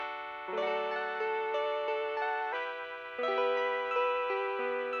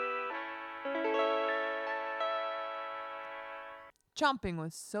Chomping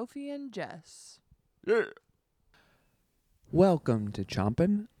with Sophie and Jess. Yeah. Welcome to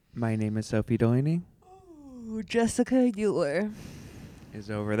Chompin'. My name is Sophie Delaney. Ooh, Jessica Euler. Is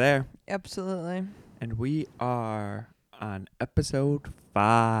over there. Absolutely. And we are on episode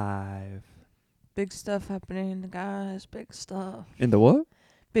 5. Big stuff happening, guys. Big stuff. In the what?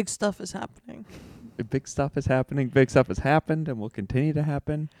 Big stuff is happening. Big stuff is happening. Big stuff has happened and will continue to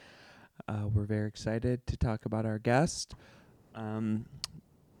happen. We're very excited to talk about our guest.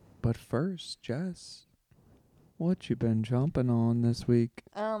 But first, Jess, what you been chomping on this week?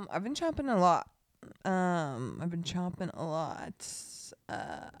 I've been chomping a lot.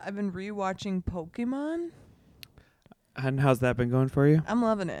 I've been rewatching Pokemon. And how's that been going for you? I'm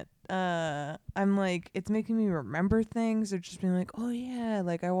loving it. I'm like, it's making me remember things, or just being like, oh yeah,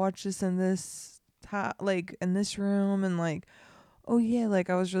 like I watched this in this in this room, and like, oh yeah, like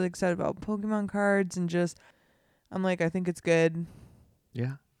I was really excited about Pokemon cards, and just, I'm like, I think it's good.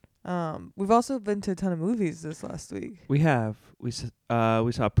 Yeah. We've also been to a ton of movies this last week. We have. We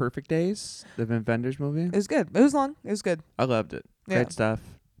saw Perfect Days, the Vin Vendors movie. It was good. It was long. It was good. I loved it. Yeah. Great stuff.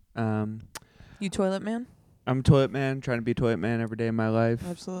 You toilet man? I'm a toilet man, trying to be a toilet man every day of my life.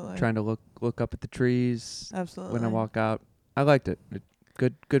 Absolutely. Trying to look up at the trees. Absolutely. When I walk out. I liked it.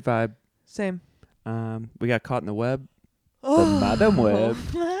 Good vibe. Same. We got caught in the web. Oh, the Madam Web.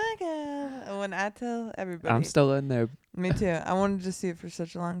 Oh my God. When I tell everybody. I'm still in there. Me too. I wanted to see it for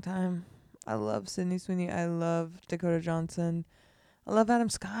such a long time. I love Sydney Sweeney. I love Dakota Johnson. I love Adam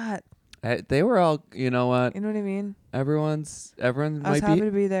Scott. They were all, you know what? You know what I mean? Everyone I was happy to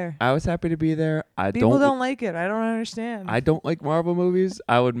be there. I was happy to be there. People don't like it. I don't understand. I don't like Marvel movies.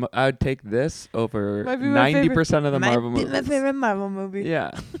 I would take this over Might be my 90% of the Marvel might be movies. my favorite Marvel movie. Yeah,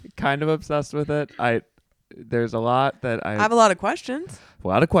 kind of obsessed with it. There's a lot that I have a lot of questions. A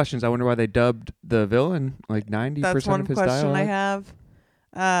lot of questions. I wonder why they dubbed the villain like 90% That's one of his question dialogue. I have.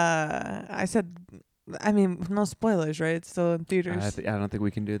 I said, I mean, no spoilers, right? It's still in theaters. I don't think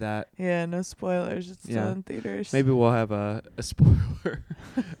we can do that. Yeah, no spoilers. It's still in theaters. Maybe we'll have a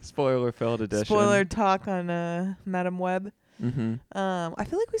spoiler-filled edition. Spoiler talk on Madam Web. Mm-hmm. I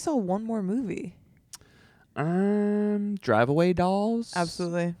feel like we saw one more movie. Drive Away Dolls.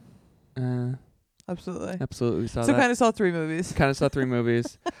 Absolutely. Absolutely. Absolutely. We saw So that. kind of saw 3 movies. Kind of saw 3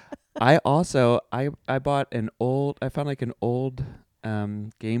 movies. I also I bought I found like an old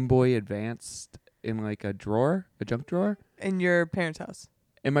Game Boy Advanced in like a junk drawer. In your parents' house.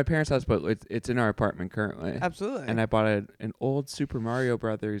 In my parents' house, but it's in our apartment currently. Absolutely. And I bought an old Super Mario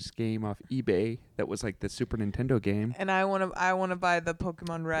Brothers game off eBay that was like the Super Nintendo game. And I want to buy the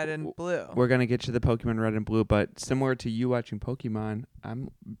Pokemon Red and Blue. We're gonna get you the Pokemon Red and Blue, but similar to you watching Pokemon, I'm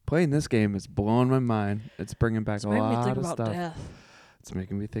playing this game. It's blowing my mind. It's bringing back a lot of stuff. Death. It's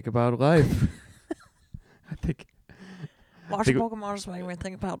making me think about life. I think. Watching Pokemon is making me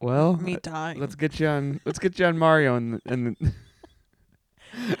think about me dying. Let's get you on Mario and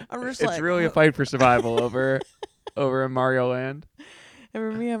I'm just it's really a fight for survival over in Mario Land.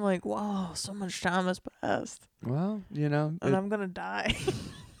 And for me, I'm like, wow, so much time has passed. Well, you know, and I'm gonna die.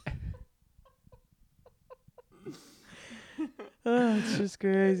 Oh, it's just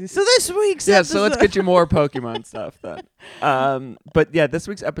crazy. So this week's episode. So let's get you more Pokemon stuff then. But yeah, this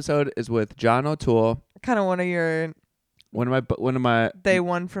week's episode is with John O'Toole. Kind of one of my day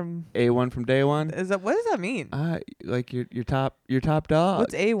one from A1 from day one. What does that mean? Like your top dog.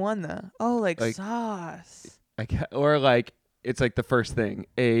 What's A1 though? Oh, like sauce. Or like it's like the first thing,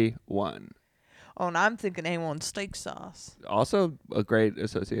 A1. Oh, and I'm thinking A1 steak sauce. Also a great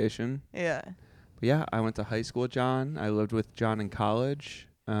association. Yeah. But yeah, I went to high school with John. I lived with John in college.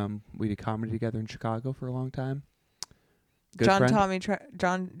 We did comedy together in Chicago for a long time. Good John friend. taught me.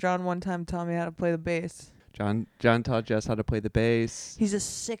 John one time taught me how to play the bass. John taught Jess how to play the bass. He's a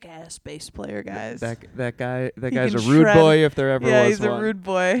sick ass bass player, guys. That guy's a rude boy if there ever was one. Yeah, he's a rude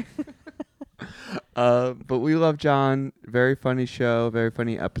boy. But we love John. Very funny show. Very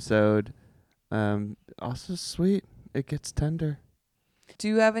funny episode. Also sweet. It gets tender. Do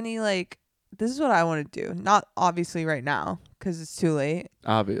you have any this is what I want to do. Not obviously right now because it's too late.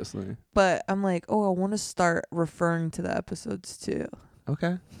 Obviously. But I'm like, I want to start referring to the episodes too.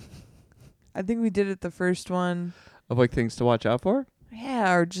 Okay. I think we did it the first one. Of like things to watch out for?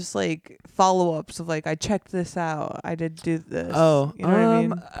 Yeah, or just like follow-ups of like, I checked this out. I did do this. Oh, you know what I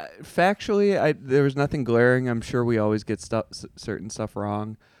mean? Factually, there was nothing glaring. I'm sure we always get certain stuff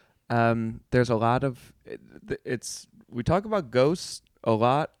wrong. There's a lot of we talk about ghosts a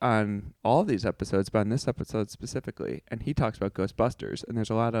lot on all of these episodes, but on this episode specifically, and he talks about Ghostbusters, and there's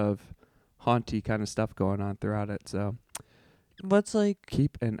a lot of haunty kind of stuff going on throughout it. So What's like?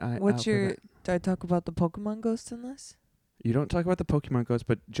 keep an eye out What's for your? that. Did I talk about the Pokemon ghost in this? You don't talk about the Pokemon ghost,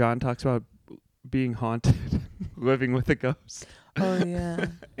 but John talks about being haunted, living with a ghost. Oh yeah.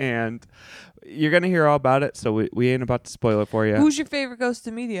 And you're going to hear all about it, so we ain't about to spoil it for you. Who's your favorite ghost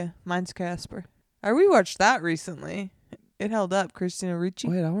in media? Mine's Casper. I rewatched that recently. It held up. Christina Ricci.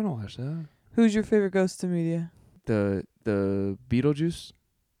 Wait, I want to watch that. Who's your favorite ghost in media? The Beetlejuice,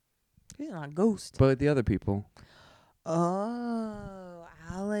 He's not a ghost. but the other people. Oh,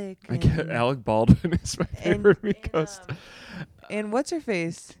 Alec. I get Alec Baldwin is my favorite me ghost. And what's her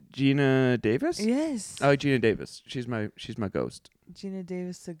face? Gina Davis? Yes. Oh, Gina Davis. She's my ghost. Gina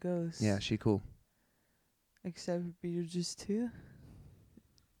Davis the ghost. Yeah, she cool. Except for Beetlejuice too.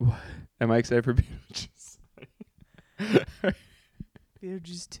 Am I excited for Beetlejuice?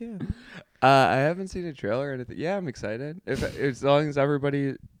 Beetlejuice too. I haven't seen a trailer or anything. Yeah, I'm excited. If as long as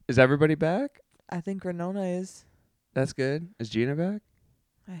everybody back, I think Renona is. that's good. Is Gina back?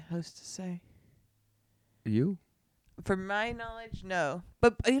 I host to say. You? From my knowledge, no.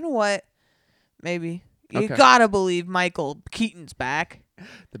 But you know what? Maybe. You Okay. gotta believe Michael Keaton's back.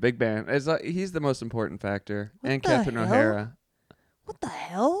 The big band. He's the most important factor. What And the Catherine hell? O'Hara. What the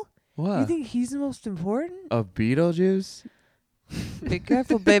hell? What? You think he's the most important? Of Beetlejuice? Be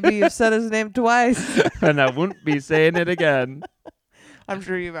careful, baby. You've said his name twice. And I won't be saying it again. I'm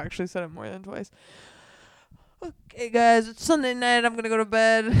sure you've actually said it more than twice. Okay, guys. It's Sunday night. I'm going to go to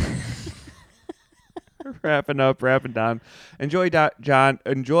bed. Wrapping down. Enjoy John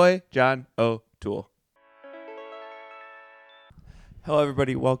O'Toole. Hello,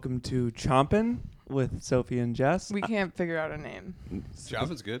 everybody. Welcome to Chompin' with Sophie and Jess. We can't figure out a name.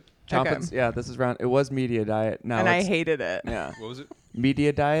 Chompin's good. Chompin's, Okay. yeah, this is round. It was Media Diet. Now And I it's, hated it. yeah, What was it?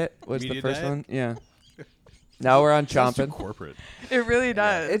 Media Diet was Media the first Diet? one. Yeah. Now we're on Sounds too Chompin'. corporate. It really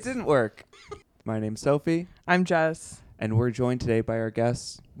does. It didn't work. My name's Sophie, I'm Jess. and we're joined today by our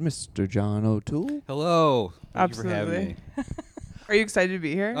guest, Mr. John O'Toole. Hello. Thank Absolutely. you for having me. Are you excited to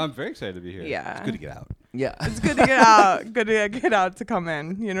be here? I'm very excited to be here. Yeah. It's good to get out. Yeah. It's good to get out. Good to get out to come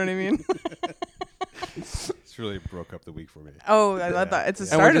in. You know what I mean? It's really broke up the week for me. Oh, I love Yeah. that. It's a And And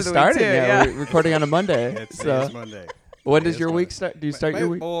start we're of just the starting. week too. Yeah, Yeah. we're recording on a Monday. It's so Monday. when It does is your Monday. week start? Do you start your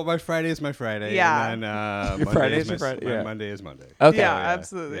week? Oh, my Friday is my Friday. Yeah. And then Your Monday Friday is is your my Friday, my yeah. Monday is Monday. Okay. Yeah, Yeah.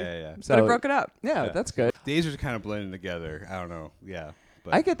 absolutely. Yeah. So But it broke it up. Yeah, Yeah. that's good. Days are kind of blending together. I don't know. Yeah.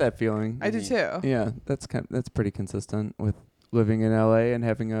 But I get that feeling. I do too. Yeah, that's pretty consistent with living in LA and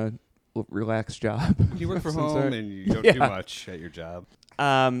having a relaxed job. you work from Some home sort. and you don't Yeah. do much at your job.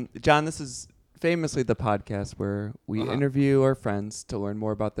 John, this is famously the podcast where we interview our friends to learn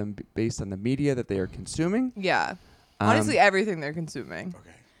more about them based on the media that they are consuming. Yeah. Honestly, everything they're consuming.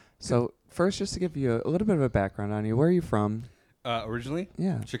 Okay. So first, just to give you a little bit of a background on you, where are you from? Originally,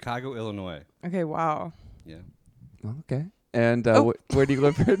 Yeah. Chicago, Illinois. Okay, wow. Yeah. Well, okay. And Oh. where do you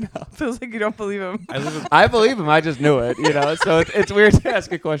live right now? Feels like you don't believe him. I live in I believe him. I just knew it. So it's weird to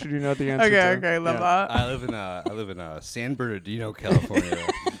ask a question you know the answer to. Okay, love that. I live in San Bernardino, California.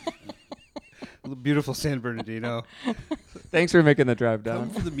 Beautiful San Bernardino. Thanks for making the drive Come down.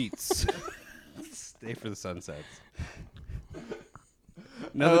 for the meats. Stay for the sunsets.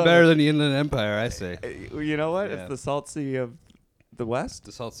 Nothing better than the Inland Empire, I say. You know what? Yeah. It's the salt sea of the West.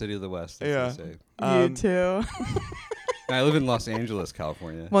 The Salt City of the West. That's Yeah. what they say. You Um, too. And I live in Los Angeles,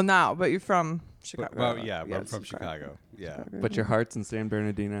 California. Well, now, but you're from Chicago. Well, yeah, I'm it's from Chicago. Yeah. But your heart's in San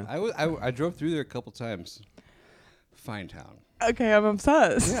Bernardino. I drove through there a couple times. Fine town. Okay, I'm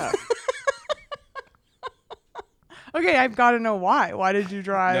obsessed. Yeah. Okay, I've got to know why. Why did you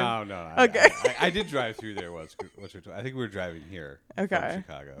drive? No. Okay. I did drive through there once or twice. I think we were driving here Okay. from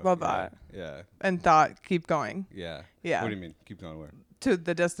Chicago. Love Yeah. that. Yeah. And thought, keep going. Yeah. Yeah. What do you mean? Keep going where? To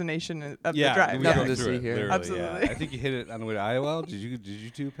the destination of Yeah, the drive. we Nothing drove to through see it, here. literally, Absolutely. Yeah. I think you hit it on the way to Iowa. Did you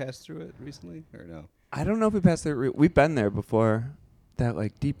two pass through it recently or no? I don't know if we passed through. We've been there before.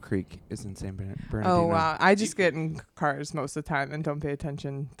 That Deep Creek is in San Bernardino. Oh, wow. I just get in cars most of the time and don't pay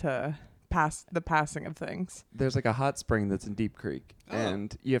attention to the passing of things. There's a hot spring that's in Deep Creek, Oh.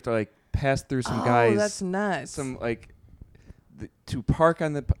 and you have to pass through some Oh, guys. that's nuts. Some to park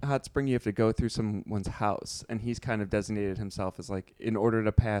on the hot spring, you have to go through someone's house, and he's kind of designated himself as in order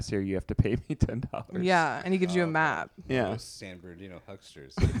to pass here, you have to pay me $10. Yeah, and he gives you a Okay. map. Yeah. Those San Bernardino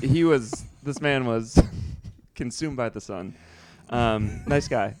hucksters. This man was consumed by the sun. Nice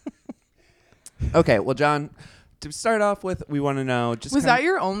guy. Okay, well, John, to start off with, we want to know just Was that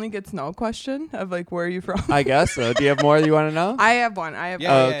your only get to know question of where are you from? I guess so. Do you have more you want to know? I have one. Yeah,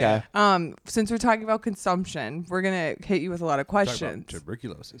 Oh, yeah, okay. Since we're talking about consumption, we're gonna hit you with a lot of Talk about questions.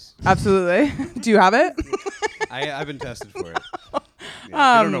 tuberculosis. Absolutely. Do you have it? I've been tested for it. Yeah,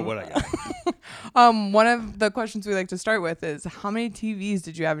 I don't know what I got. One of the questions we like to start with is how many TVs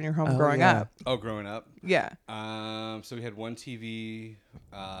did you have in your home growing up? Oh, growing up. Yeah. So we had one TV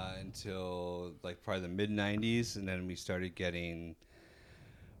until like probably the mid '90s, and then we started getting.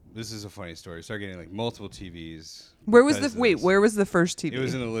 This is a funny story. We started getting like multiple TVs. Where was the first TV? It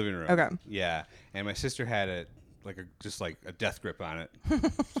was in the living room. Okay. Yeah, and my sister had it just like a death grip on it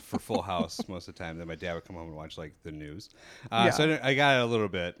for Full House most of the time. Then my dad would come home and watch like the news. So I got it a little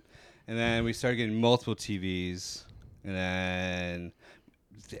bit, and then we started getting multiple TVs, and then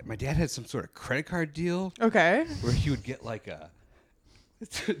my dad had some sort of credit card deal. Okay. Where he would get like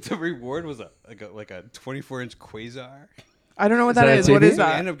the reward was like a 24-inch Quasar. I don't know what Is that that a is. TV? What is So we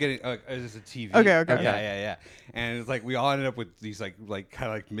that? ended up getting it's a TV. Okay. Yeah. And it's like we all ended up with these like kind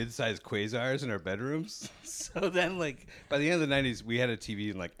of like mid-sized Quasars in our bedrooms. So then like by the end of the '90s, we had a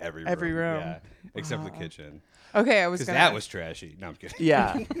TV in like every room. Yeah, except the kitchen. Okay, I was Because gonna. that was trashy. No, I'm kidding.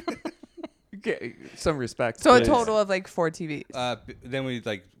 Yeah. Some respect. So a please. total of like 4 TVs. Then we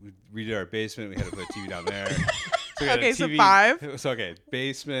redid our basement. We had to put a TV down there. So we had Okay, a so TV 5. So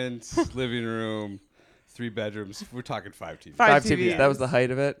basement, living room, 3 bedrooms. We're talking 5 TVs. 5 5 TVs. That was the height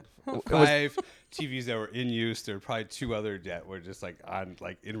of it. 5 TVs that were in use. There were probably 2 other that were just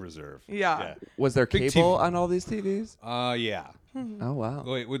in reserve. Yeah. Was there Big cable TV. on all these TVs? Yeah. Oh wow.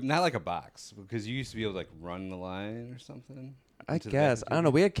 Wait, not like a box because you used to be able to run the line or something. I into the guess. back I don't know.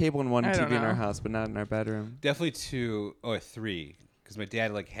 We had cable and one I TV don't in our know. house, but not in our bedroom. Definitely 2 or 3 because my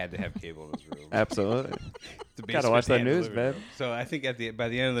dad had to have cable in his room. Absolutely. The Gotta basement watch that and the news, living babe. room. So I think by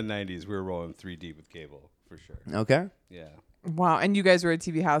the end of the '90s, we were rolling 3 deep with cable for sure. Okay. Yeah. Wow. And you guys were a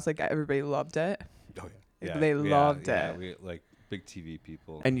TV house. Like everybody loved it. Oh yeah. They loved Yeah, it. we big TV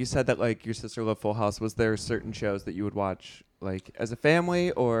people. And you said that like your sister loved Full House. Was there certain shows that you would watch like as a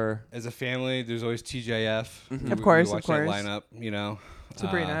family or? As a family, there's always TJF. Mhm. Of course, we watch of course. that lineup. You know.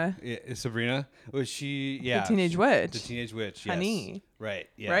 Sabrina. Sabrina. Was she? Yeah. The Teenage Witch. The Teenage Witch. Yes. Honey. Right.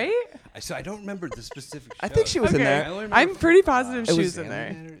 Yeah. Right? So I don't remember the specific. I think shows. she was in Okay. there. I only remember, I'm pretty positive It she was was in there.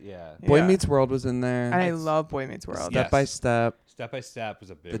 Family Matter? Yeah. Boy Yeah. Meets World was in there. And I It's- love Boy Meets World. Yeah. Step by Step. Step by Step was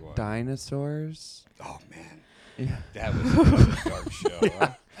a big The one. dinosaurs. Oh man, Yeah. that was a dark show. Huh?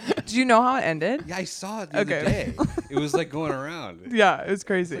 Do you know how it ended? Yeah, I saw it the other Okay. day. It was like going around. Yeah, it was It's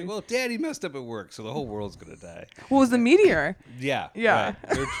crazy. like, well, Daddy messed up at work, so the whole world's gonna die. What was the meteor? Yeah. Yeah.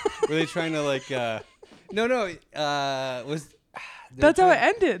 Right. Were they trying to like? No. Was. That's how it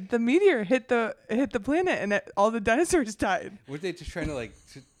ended. The meteor hit the planet, and all the dinosaurs died. Were they just trying to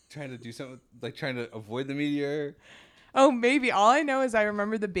trying to do something like trying to avoid the meteor? Oh, maybe. All I know is I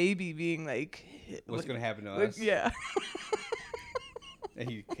remember the baby being like, What's gonna happen to like, us? yeah, And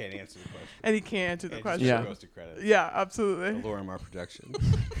he can't answer the question. and he can't answer the And question. just Yeah. goes to credits. Yeah, absolutely. Lorem our production.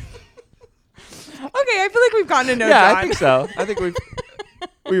 Okay, I feel like we've gotten to know Yeah, John. I think so. I think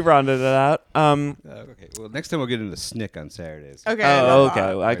we've rounded it out. Okay. Well, next time we'll get into Snick on Saturdays. Okay. I Oh, love okay.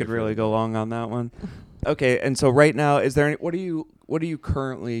 that. Well, I could really go long on that one. Okay, and so right now, is there any? What are you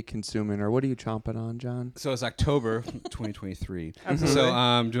currently consuming, or what are you chomping on, John? So it's October 2023. Absolutely. So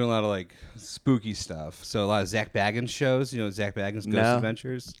I'm doing a lot of spooky stuff. So a lot of Zach Baggins shows. You know Zach Baggins Ghost No.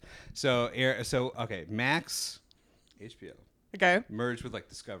 Adventures. So okay, Max, HBO Okay. merged with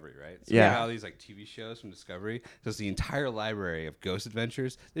Discovery, right? So Yeah. we have all these TV shows from Discovery. So it's the entire library of Ghost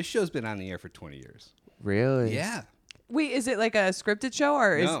Adventures. This show's been on the air for 20 years. Really? Yeah. Wait, is it like a scripted show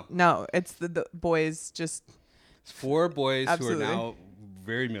or No. It's the boys just It's 4 boys Absolutely. who are now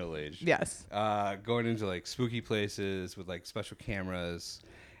very middle aged. yes. Going into spooky places with special cameras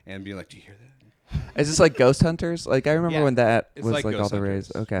and being do you hear that? Is this like Ghost Hunters? Like I remember Yeah. when that It's was like all Ghost the rage.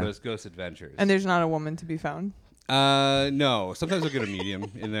 Hunters, Okay. but it's Ghost Adventures. And there's not a woman to be found. No. Sometimes we'll get a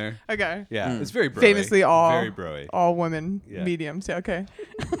medium in there. Okay. Yeah, Hmm. it's very broy. Famously all very broy. all women Yeah. mediums. Yeah, okay.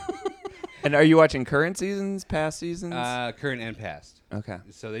 And are you watching current seasons, past seasons? Current and past. Okay.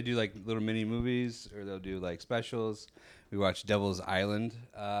 So they do little mini movies, or they'll do specials. We watched Devil's Island.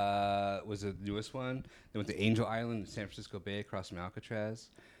 Was the newest one. Then went to Angel Island in San Francisco Bay across from Alcatraz,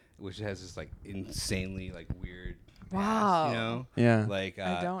 which has this insanely weird. Wow. Past, you know. Yeah.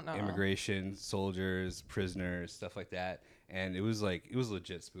 I don't know. Immigration, soldiers, prisoners, stuff like that. And it was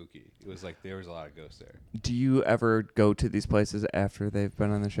legit spooky. It was there was a lot of ghosts there. Do you ever go to these places after they've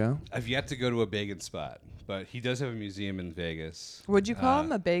been on the show? I've yet to go to a Bagans spot, but he does have a museum in Vegas. Would you call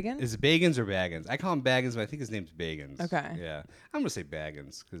him a Bagan? Is it Bagans or Baggins? I call him Baggins, but I think his name's Bagans. Okay. Yeah. I'm going to say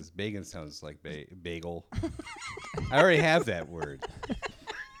Baggins because Bagans sounds like bagel. I already have that word.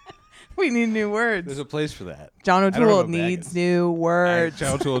 We need new words. There's a place for that. John I don't know O'Toole about needs Baggins. new words.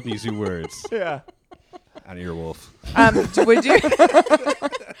 John told me new words Yeah. on Earwolf. Would you Are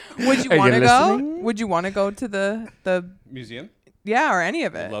you want to go? listening? Would you want to go to the Museum? Yeah, or any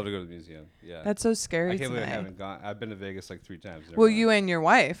of I'd it. love to go to the museum. Yeah. That's so scary I to can't believe I me. haven't gone. I've been to Vegas like 3 times. Never Well, gone. you and your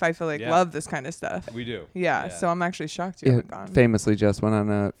wife, I feel like, Yeah. love this kind of stuff. We do. Yeah, Yeah. so I'm actually shocked you Yeah, haven't gone. famously just went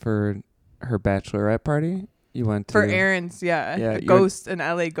on for her bachelorette party. You went to For Aaron's, Yeah, a you went- ghost, an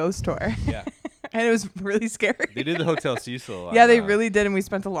LA ghost tour. Yeah. And it was really scary. They did the Hotel Cecil. Yeah, on, they really did, and we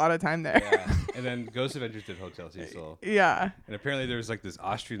spent a lot of time there. Yeah. And then Ghost Adventures did Hotel Cecil. Yeah. And apparently there was like this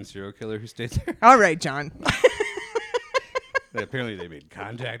Austrian serial killer who stayed there. All right, John. Apparently they made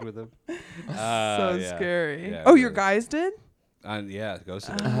contact with him. So yeah. scary. Yeah, oh, your really. guys did? Yeah, Ghost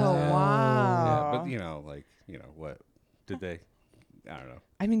Oh, Adventures. wow. Yeah, but you know, what did they? I don't know.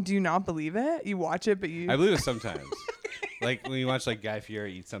 I mean, do you not believe it? You watch it, but you... I believe it sometimes. Like when you watch like Guy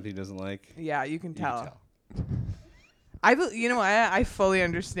Fieri eat something he doesn't like. yeah, you can You tell. can tell. You know what? I fully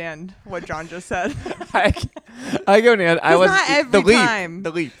understand what John just said. I go near. I was not every time. The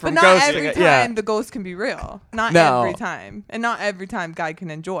leap But from not ghost. every time Yeah, the ghost can be real. Not No. every time. And not every time Guy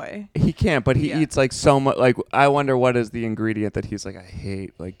can enjoy. he can't. But he Yeah. eats like so much. Like I wonder what is the ingredient that he's like I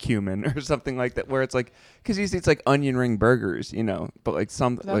hate like cumin or something like that. Where it's like because he eats like onion ring burgers, you know. But like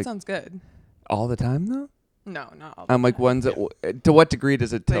some That like sounds good. all the time though. No, not all the I'm like time. ones that to what degree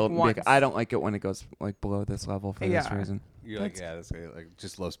does it Like tilt? once. I don't like it when it goes like below this level for this Yeah. reason. You're like, yeah, this guy like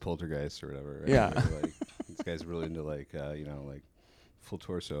just loves poltergeist or whatever. Right? Yeah. Like, this guy's really into like like full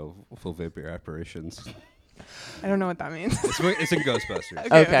torso, full vapor apparitions. I don't know what that means. It's in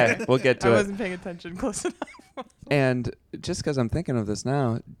Ghostbusters. Okay, we'll get I to it. wasn't paying attention close enough. And just because I'm thinking of this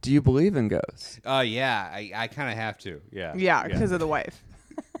now, do you believe in ghosts? Yeah, I kind of have to. Yeah. Yeah, because of the wife.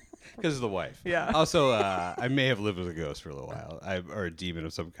 Because of the wife. Yeah. Also, I may have lived with a ghost for a little while, or a demon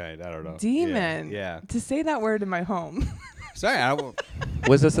of some kind. I don't know. Demon. Yeah. To say that word in my home. Sorry, I won't.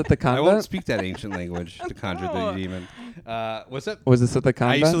 Was this at the I won't convent? speak that ancient language to conjure No. the demon. What's up? Was this at the I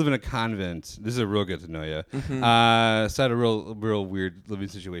convent? used to live in a convent. This is a real good to know you. Mhm. So I had a real weird living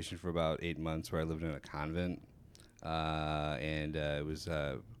situation for about 8 months where I lived in a convent, and it was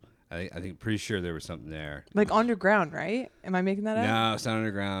I think pretty sure there was something there. Like underground, right? Am I making that up? No, it's not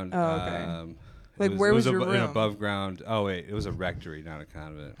underground. Oh, okay. It Like, where was your an room? above ground. Oh wait, it was a rectory, not a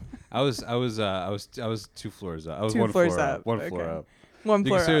convent. I was 2 floors up. I was 2 one floors floor up. One floor Okay. up. One Do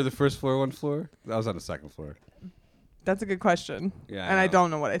you floor consider up. the first floor one floor? I was on the second floor. That's a good question. Yeah, And I know. don't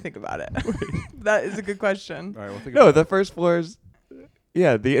know what I think about it. That is a good question. All right, well, think No, about the it. first floor is.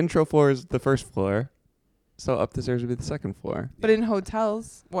 Yeah, the intro floor is the first floor. So up the stairs would be the second floor. But in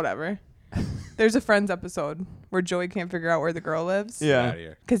hotels, whatever. There's a Friends episode where Joey can't figure out where the girl lives. Get Yeah. outta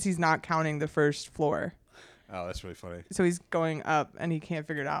here. Because he's not counting the first floor. Oh, that's really funny. So he's going up and he can't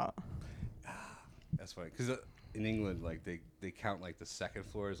figure it out. That's funny because in England, like they count like the second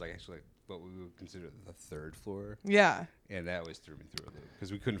floor as like actually like what we would consider the third floor, Yeah, and that always threw me through a loop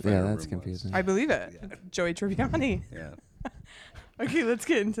because we couldn't find Yeah, where our that's room was. confusing. I believe it. Yeah. Joey Tribbiani. Yeah. Okay, let's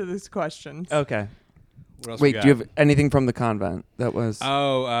get into this questions. Okay. What else we Wait, got? do you have anything from the convent that was?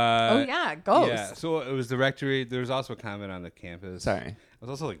 Oh, Oh yeah, ghost. Yeah, so it was the rectory. There was also a convent on the campus. Sorry. I was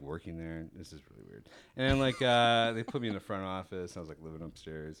also like working there. This is really weird. And then like they put me in the front office. I was like living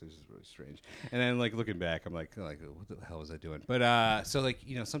upstairs. It was just really strange. And then like looking back, I'm like what the hell was I doing? But so like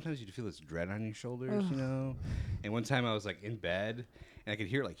sometimes you feel this dread on your shoulders, And one time I was like in bed and I could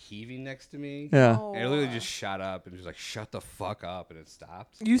hear it like heaving next to me. Yeah. Oh. And I literally just shut up and was like, "Shut the fuck up!" and it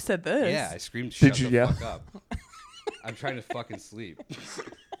stopped. You said this. Yeah, I screamed, Did "Shut you the yell? fuck up!" I'm trying to fucking sleep.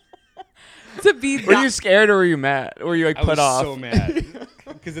 To be Were that- you scared or were you mad? Or were you like I put was off? so mad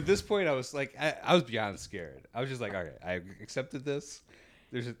because at this point I was like, I was beyond scared. I was just like, okay, I accepted this.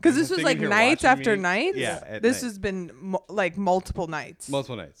 Because this was like nights after nights. Yeah, at this night. has been like multiple nights.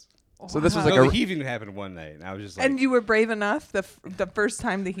 multiple nights. So this was Wow. like No, a- the heaving happened one night, and I was just like, And you were brave enough the first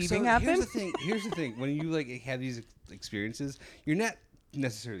time the heaving happened. Here's the thing: when you like have these experiences, you're not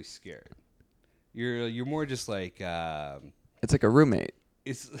necessarily scared. You're more just like It's like a roommate.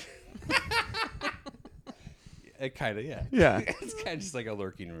 it's. It kind of yeah. Yeah. It's kind of just like a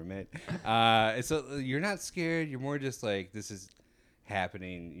lurking roommate. You're not scared. You're more just like this is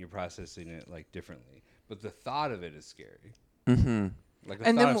happening. You're processing it like differently. But the thought of it is scary. Mm-hmm. Like the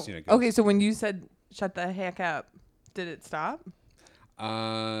And thought then of seeing a ghost. okay, so when you said shut the heck up, did it stop?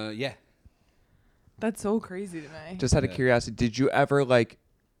 Yeah. That's so crazy to me. Just out of Yeah. curiosity, did you ever like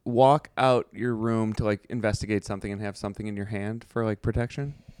walk out your room to like investigate something and have something in your hand for like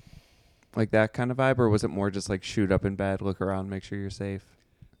protection? Like that kind of vibe, or was it more just like shoot up in bed, look around, make sure you're safe?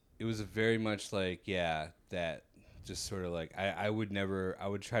 It was very much like that just sort of like I would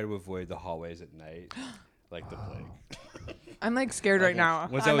try to avoid the hallways at night like the plague. I'm like scared right now.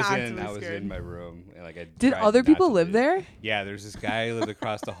 Once I'm I was actively in scared. my room and like I Did tried other not people to live leave. there? Yeah, there's this guy who lived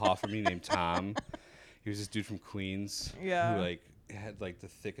across the hall from me named Tom. He was this dude from Queens Yeah. who like had like the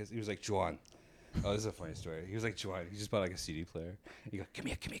thickest. He was like, Juan. Oh, this is a funny story. He was like, Juan. He just bought like a CD player. He goes, come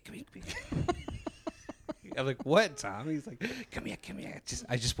here. I'm like, what, Tom? He's like, come here.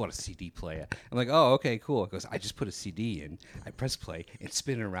 I just bought a CD player. I'm like, oh, okay, cool. He goes, I just put a CD in. I press play and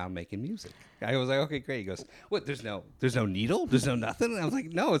spin it around making music. I was like, okay, great. He goes, what? There's no needle. There's no nothing. And I was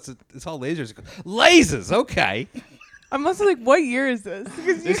like, no, it's all lasers. He goes, lasers, okay. I'm also like, what year is this?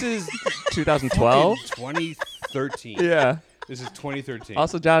 This is 2012. 2013. Yeah. This is 2013.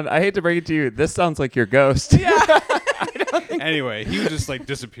 Also, John, I hate to break it to you. This sounds like your ghost. Yeah. Anyway, he would just like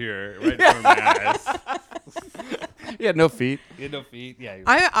disappear right in front of my eyes. He had no feet. He had no feet. Yeah.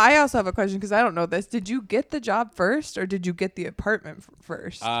 I also have a question because I don't know this. Did you get the job first or did you get the apartment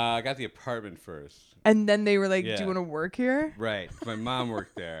first? I got the apartment first. And then they were like, Yeah. do you want to work here? Right. My mom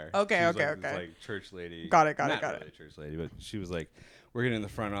worked there. Okay, She was like this, okay. like church lady. Got it. Not really a church lady, but she was like working in the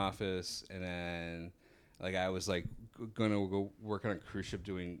front office, and then like I was like gonna go work on a cruise ship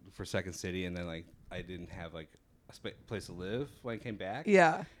for Second City, and then like I didn't have like a place to live when I came back.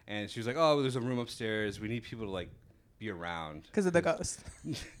 Yeah. And she was like, "Oh, there's a room upstairs. We need people to like be around Because of the ghost.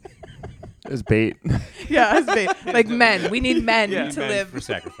 It was bait. Yeah, it's big. Like men. We need men to Men live. for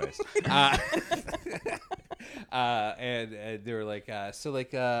sacrifice." And they were like, there's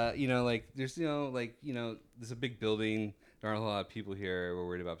there's a big building. There aren't a lot of people here. We're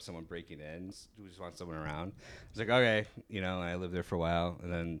worried about someone breaking in. We just want someone around. I was like, okay, and I lived there for a while,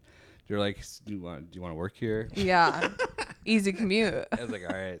 and then they're like, do you want to work here? Yeah. Easy commute. I was like,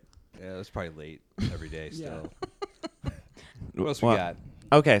 all right. Yeah, it was probably late every day still. What else Well, we got?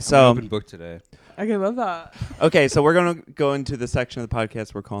 Okay, I'm an so open book today. Okay, love that. we're gonna go into the section of the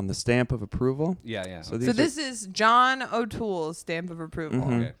podcast we're calling the stamp of approval. Yeah. So So this is John O'Toole's stamp of approval.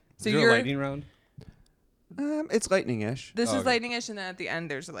 Mhm. Okay. So Is there you're- a lightning round? It's lightning-ish. This Oh, is okay. lightning-ish, and then at the end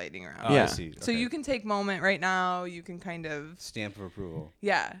there's a lightning round. Oh, Yeah. I see. So Okay. you can take moment right now. You can kind of Stamp of approval.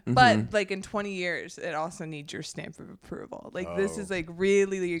 yeah, Mhm. but like in 20 years, it also needs your stamp of approval. Like this Oh. is like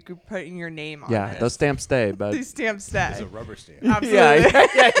really you're putting your name on Yeah, it. those stamps stay, but These stamps It's stay. a rubber stamp.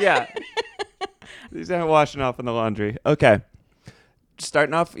 Absolutely. yeah. These aren't washing off in the laundry. Okay.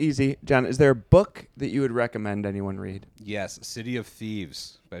 Starting off easy, John, is there a book that you would recommend anyone read? Yes, City of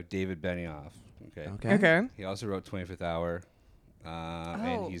Thieves by David Benioff. Okay. Okay. He also wrote 25th Hour, Oh.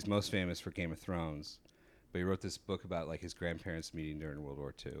 and he's most famous for Game of Thrones. But he wrote this book about like his grandparents meeting during World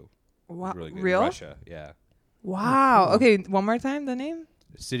War II. Wow. Really good. Real? Russia, yeah. Wow. Okay. One more time. The name.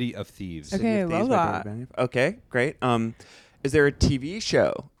 City of Thieves. Okay. City of Thieves love by that. David Benioff. Okay, great. Is there a TV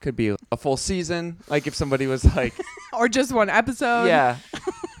show? Could be a full season. Like if somebody was like, Or just one episode. yeah.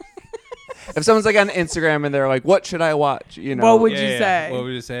 If someone's like on Instagram and they're like, "What should I watch?" You know, What would you say? What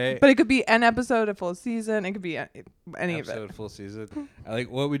would you say? But it could be an episode, a full season. It could be any of Episode it. full season. I like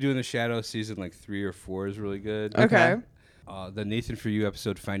What We Do in the Shadows season like 3 or 4 is really good. Okay. The Nathan For You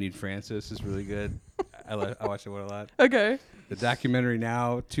episode Finding Francis is really good. I watch that one a lot. Okay. The documentary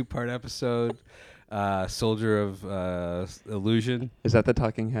now 2-part episode. Soldier of Illusion. is that the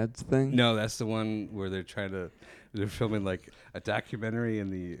Talking Heads thing? No, that's the one where they're filming like a documentary in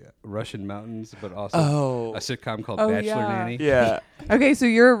the Russian mountains, but also Oh, a sitcom called Oh, Bachelor yeah. Nanny. yeah. Okay. So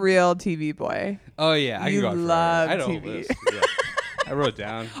you're a real TV boy. Oh yeah, I You can go on forever. love I know TV. this. Yeah. I wrote it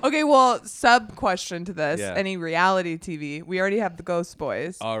down. Okay. Well, sub question to this: Yeah. any reality TV? We already have the Ghost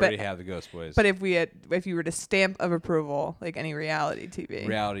Boys. Already but, have the Ghost Boys. But if you were to stamp of approval, like any reality TV,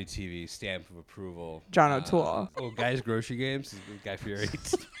 reality TV stamp of approval. John O'Toole. Guys Grocery Games. Guy Fieri.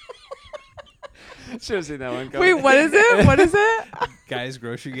 Should have seen that one. Wait, what is it? What is it? Guys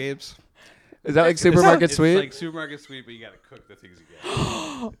Grocery Games. Is that like Supermarket It's Sweep? like Supermarket Sweep, but you gotta cook the things you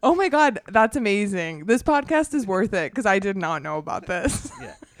get. Oh my God, that's amazing. This podcast is worth it because I did not know about this.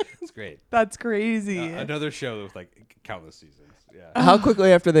 Yeah, it's great. That's crazy. Another show with like countless seasons. Yeah. How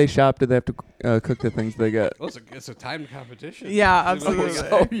quickly after they shop do they have to cook the things they get? Well, it's a timed competition. Yeah, It's like, you absolutely.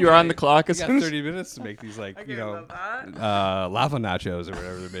 got- Oh, you're on the clock You as got soon as 30 minutes to make these like Okay, love that. lava nachos or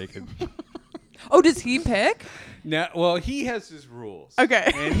whatever they're making. Oh, does he pick? Now, well, he has his rules.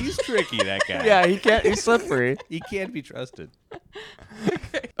 Okay. And he's tricky, that guy. Yeah, he can't. He's slippery. He can't be trusted.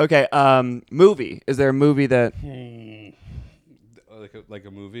 Okay. Movie. Is there a movie that? Like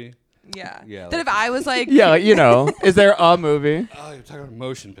a movie? Yeah. Yeah, That like- if I was like, Yeah, you know. Is there a movie? Oh, you're talking about a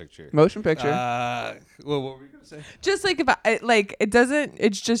motion picture. Motion picture. Well, what were you going to say? just like if I like, it doesn't.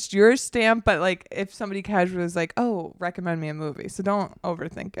 It's just your stamp. But like, if somebody casually is like, "Oh, recommend me a movie," so don't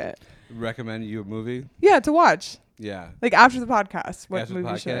overthink it. Recommend you a movie? Yeah, to watch. Yeah. Like after the podcast, what After the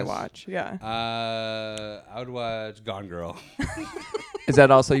movie should I podcast? watch? Yeah. I would watch Gone Girl. Is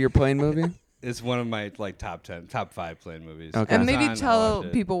that also your plane movie? It's one of my like top 5 plane movies. Okay. And It's maybe on, I'll tell watch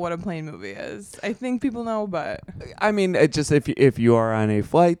it. people what a plane movie is. I think people know, but I mean, it just if you are on a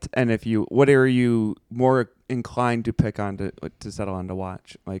flight and what are you more inclined to pick on to settle on to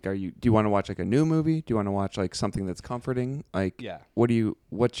watch? Like, do you want to watch like a new movie? Do you want to watch like something that's comforting? Like, Yeah.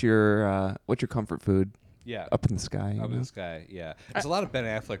 what's your comfort food? Yeah. Up in the sky. Up in the sky, yeah. There's a lot of Ben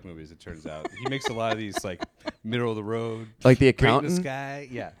Affleck movies, it turns out. He makes a lot of these, like, middle of the road. Like The Great in Accountant? the Sky.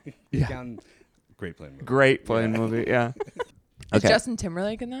 Yeah. The Yeah. Accountant. Great plane movie. Great plane movie, yeah. is Justin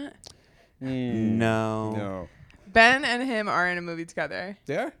Timberlake in that? No. No. Ben and him are in a movie together,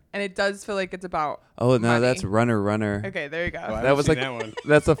 There? and it does feel like it's about. Oh, no, money. that's Runner. Okay, there you go. Oh, I That was haven't like seen that one.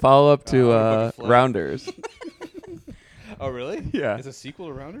 that's a follow-up to Fucking flight. Rounders. Oh, really? Yeah. It's a sequel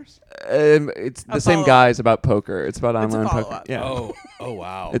to Rounders? It's A the same follow-up. guys about poker. It's about It's a online poker. follow-up. Yeah. Oh,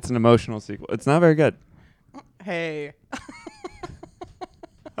 wow. It's an emotional sequel. It's not very good. Hey,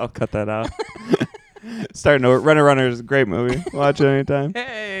 I'll cut that out. Starting over. Runner is a great movie. Watch it anytime.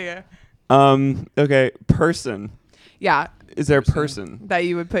 hey. Okay. Person. Yeah, Is there a person? that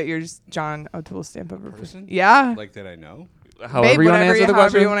you would put your John O'Toole stamp over. Person? Yeah. Like that I know? However you want to answer the however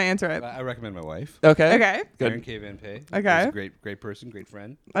question. you want to answer it. I recommend my wife. Okay. Okay, Good. Karen K. Van Pay. Okay. She's a great person, great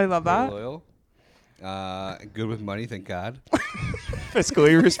friend. I love Very that. loyal. Good with money, thank God.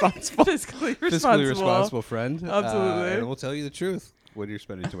 Fiscally responsible. Fiscally Fiscally responsible friend. Absolutely. And we'll tell you the truth when you're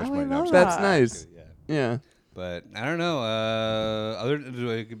spending too much Oh, I money. No, I'm love just That's that. nice. kidding. Yeah. Yeah. But I don't know.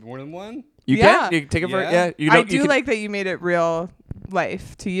 Do I get more than one? You Yeah. can. You can take it for. Yeah. Yeah. You I don't- do you can- like that you made it real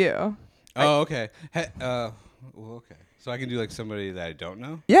life to you. Oh, okay. Well, okay. So I can do like somebody that I don't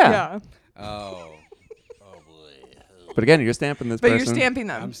know. Yeah. Oh. Oh boy. But again, you're stamping this But person. you're stamping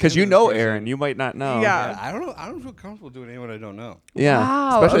them. Because you Stamping know this person. Aaron. You might not know. Yeah. I don't know. I don't feel comfortable doing anyone I don't know. Yeah.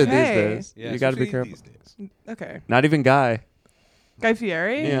 Wow, Especially okay. these days. Yeah, You got to be especially careful. these days. Okay. Not even Guy. Guy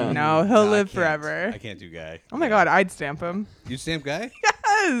Fieri? Yeah. No, he'll I live can't. forever. I can't do Guy. Oh my Yeah. God, I'd stamp him. You stamp Guy?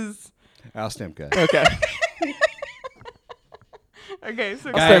 Yes. I'll stamp Guy. Okay. Okay,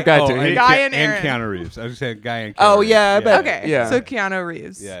 so stamp Guy too. And Guy and Aaron. Keanu Reeves. I was saying Guy and Keanu Oh, Reeves. yeah, I bet. Okay, Yeah. so Keanu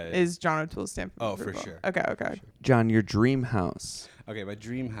Reeves Yeah, yeah. is John O'Toole's stamp. of Oh, for approval. sure. Okay. John, your dream house. Okay, my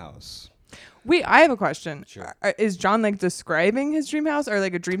dream house. Wait, I have a question. Sure. Is John like describing his dream house or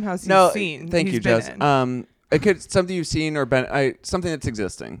like a dream house he's No, seen? thank he's you, been Jess. in? It could something you've seen or been something that's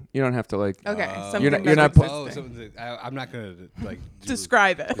existing. You don't have to like. Okay, Oh. something You're not- that's not Oh, existing. something that I'm not gonna like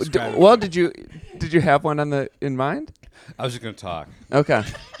Describe it. Describe it. Well, did you have one in mind? I was just gonna talk. Okay.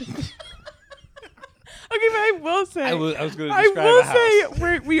 Okay, but I will say. I was gonna I describe will a house.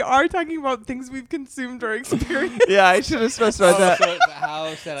 say we are talking about things we've consumed or experienced. Yeah, I should have specified Oh, that. so it's a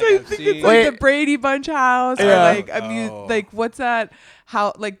house that So I I've think seen. it's like Wait. the Brady Bunch house, or Yeah. like Oh. like what's that?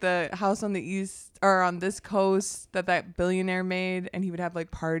 How like the house on the east or on this coast that billionaire made, and he would have like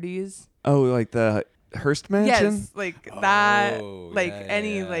parties. Oh, like the Hearst Mansion. Yes, like that, Oh, like yeah,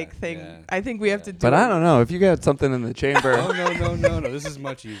 any yeah, like thing. yeah, I think we have to do. But it. I don't know if you got something in the chamber. Oh no! This is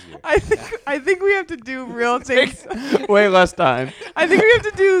much easier. I think we have to do real things. Way less time. I think we have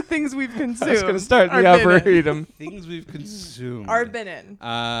to do things we've consumed. I was gonna start or the been in. arboretum. Things we've consumed. Or been in.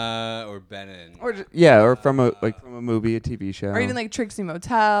 Or been in. Or just, Yeah, or from a movie, a TV show. or even like Trixie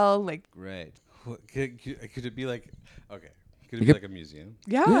Motel, like Great. Could it be like? Okay. Could it You be could- like a museum?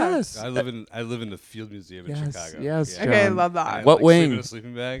 yeah. Yes. I live in the Field Museum in Yes, Chicago. yes, Yeah. Okay, I John. love And that. I, What like, sleep wing? in a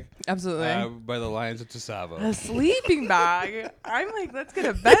sleeping bag. Absolutely. By the Lions of Tasavo. A sleeping bag. I'm like, let's get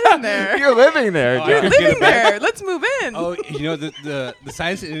a bed in there. You're living there. Oh, You're I could John. get a living bed. there. Let's move in. Oh, you know the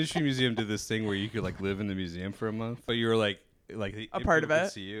Science and Industry Museum did this thing where you could like live in the museum for a month, but you were like A part of people could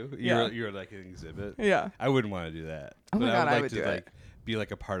it. See you. Yeah. You're like an exhibit. Yeah. I wouldn't want to do that. Oh my but God, I I would like would to do it. like be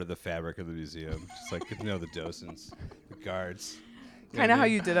like a part of the fabric of the museum, just like get to know the docents, the guards. You know Kind what of I how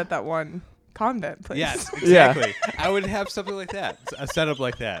mean? you did at that one convent place. Yes, Yeah. exactly. I would have something like that, a setup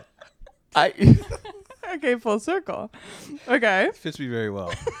like that. Okay, full circle. Okay. It fits me very well.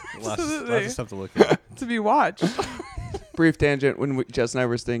 Lots Absolutely. of stuff to look at. To be watched. Brief tangent. When Jess and I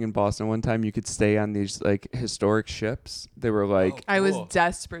were staying in Boston one time, you could stay on these like historic ships. They were like, I was Cool.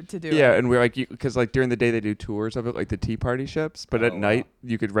 desperate to do yeah, it. and we're like, because like during the day they do tours of it, like the Tea Party ships, but at Oh, night wow.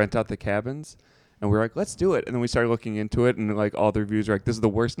 you could rent out the cabins. And we were like, let's do it. And then we started looking into it, and like all the reviews were like, this is the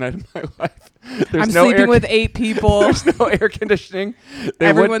worst night of my life. There's I'm no sleeping air with 8 people. There's no air conditioning.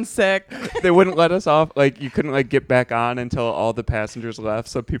 Everyone's sick. They wouldn't let us off. Like you couldn't like get back on until all the passengers left.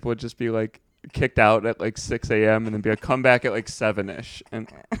 So people would just be like kicked out at like 6 a.m. and then be like, come back at like 7ish. And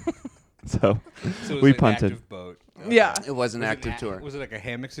so So it was we like punted. An active boat. Yeah. It was an Was it active tour. Was it like a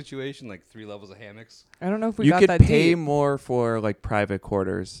hammock situation, like 3 levels of hammocks? I don't know if we You got could that pay deep, more for like private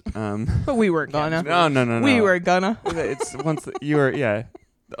quarters. but we weren't gonna. No. We were gonna. It's once you were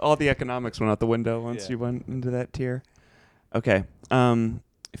all the economics went out the window once Yeah. you went into that tier. Okay.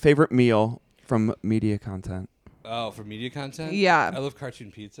 Favorite meal from media content. Oh, for media content? Yeah. I love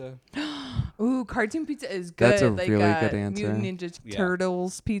cartoon pizza. Ooh, cartoon pizza is good. That's a like really good answer. Mutant Ninja Yeah.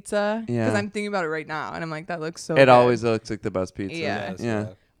 Turtles pizza. Yeah. Because I'm thinking about it right now, and I'm like, that looks so It good. always looks like the best pizza. Yeah. Yeah.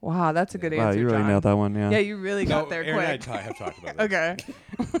 Wow, that's a good Wow, answer, you really John. nailed that one. Yeah. Yeah, you really No, got there Aaron quick. and I have talked about this. Okay.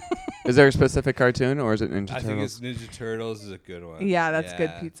 Is there a specific cartoon or is it Ninja I Turtles? think it's Ninja Turtles is a good one. Yeah, that's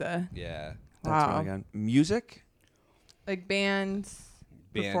good pizza. Yeah. That's Wow. really good. Music? Like bands,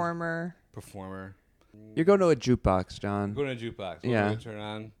 Band. performer. Performer. You're going to a jukebox, John. Go to a jukebox. What Yeah. am I gonna turn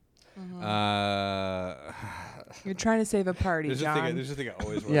on? You're trying to save a party, There's a John. thing I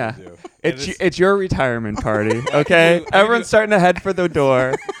always want Yeah. to do. It's your retirement party, okay? do- Everyone's starting to head for the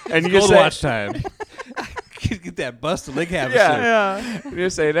door, and you Gold say, watch time. Get that busted leg hamster. Yeah. You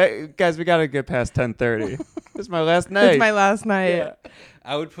say, hey, guys, we gotta get past 10:30. This is my last night. It's my last night. Yeah.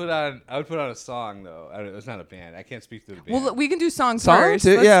 I would put on a song though. It's not a band. I can't speak to the band. Well, we can do song Song first.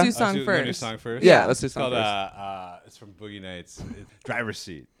 too? Let's Yeah. do song You wanna do first. song first. Yeah, let's do It's song called first. it's from Boogie Nights. Driver's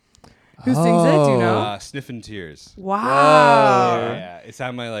Seat. Who sings it? Do you know? Sniffing Tears. Wow. Yeah, it's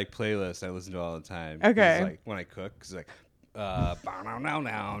on my playlist. I listen to it all the time. Okay. It's, when I cook, it's like,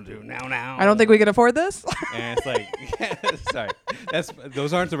 now, do now. I don't think we can afford this. And it's like, sorry,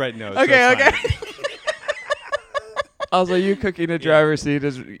 those aren't the right notes. Okay, so it's fine. Also, you cooking a driver's seat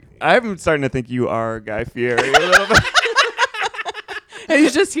is. I'm starting to think you are Guy Fieri a little bit. And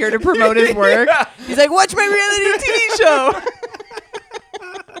he's just here to promote his work. He's like, watch my reality TV show.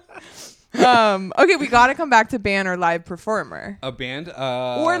 Okay, we got to come back to band or live performer. A band,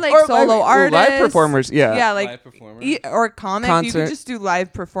 Or like Or solo live- artists. live performers, yeah. Yeah, like live performer. or comic. You Concert. can just do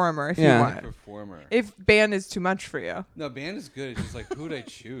live performer if Yeah. you Live want. performer. If band is too much for you. No, band is good. It's just like, who'd I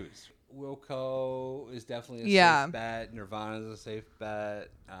choose? Wilco is definitely a Yeah. safe bet. Nirvana is a safe bet.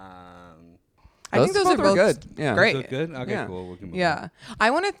 I think those are both good. Yeah. great. Look good? Okay, Yeah. cool. We can move Yeah. I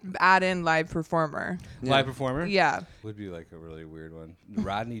want to add in live performer. on. Live performer? Yeah. Would be like a really weird one.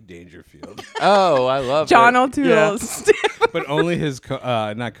 Rodney Dangerfield. Oh, I love John it. O'Toole's. But only his,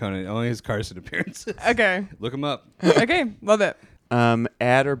 not Conan, only his Carson appearances. Okay. Look him up. Okay. Love it.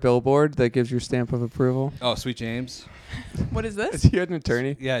 Ad or billboard that gives your stamp of approval. Oh, Sweet James. What is Is this? he an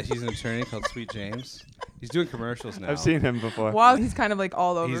attorney? Yeah, he's an attorney called Sweet James. He's doing commercials now. I've seen him before. Wow, he's kind of like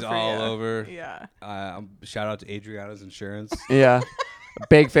all over He's for all you. over. Yeah. Shout out to Adriana's Insurance. Yeah.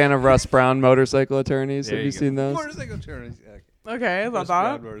 Big fan of Russ Brown motorcycle attorneys. There Have you go. seen those? Motorcycle attorneys. Yeah. Okay, love Russ Brown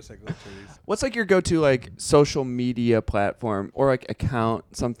that. motorcycle attorneys. What's like your go-to social media platform or account,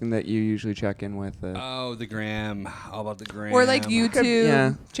 something that you usually check in with? Oh, the gram. All about the gram. Or like YouTube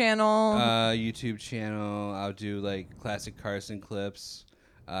Yeah. channel. YouTube channel. I'll do classic Carson clips.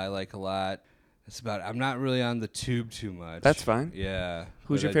 I like a lot. It's about. I'm not really on the tube too much. That's fine. Yeah.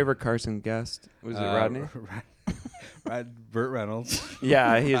 Who's But your favorite Carson guest? Was it Rodney? Burt Reynolds.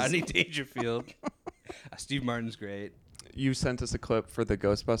 Yeah, he's. Rodney Dangerfield. Steve Martin's great. You sent us a clip for the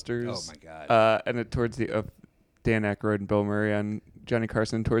Ghostbusters. Oh my god. And it towards the Dan Aykroyd and Bill Murray on Johnny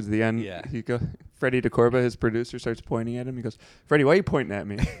Carson towards the end. Yeah. He go. Freddie DeCorba, his producer, starts pointing at him. He goes, "Freddie, why are you pointing at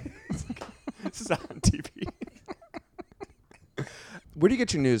me?" This is on TV. Where do you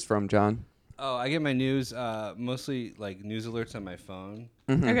get your news from, John? Oh, I get my news mostly news alerts on my phone.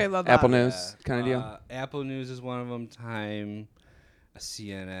 Mm-hmm. Okay, love that. Apple News kind of deal. Apple News is one of them. Time,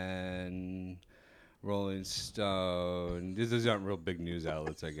 CNN, Rolling Stone. These aren't real big news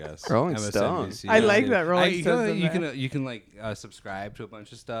outlets, I guess. Rolling Stone. MSNBC. I like that Rolling you Stone's go- in you there. can subscribe to a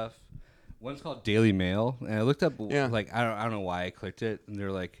bunch of stuff. One's called Daily Mail, and I looked up Yeah. I don't know why I clicked it, and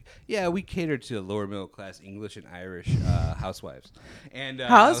they're like, yeah, we cater to lower middle class English and Irish housewives. And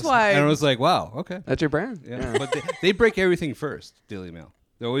Housewives. I was like, wow, okay. That's your brand. Yeah. But they break everything first, Daily Mail.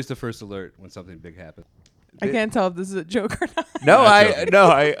 They're always the first alert when something big happens. I can't tell if this is a joke or not. No, Not I joking. no,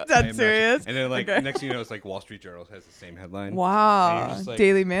 I. I am That's not- serious. And then Okay. next thing you know, it's Wall Street Journal has the same headline. And Wow. you're just like-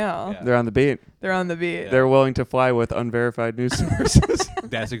 Daily Mail. Yeah. They're on the beat. They're on the beat. They're willing to fly with unverified news sources.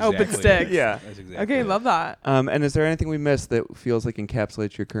 That's exactly Open it. sticks. Yeah. That's exactly Okay, it. love that. And is there anything we missed that feels like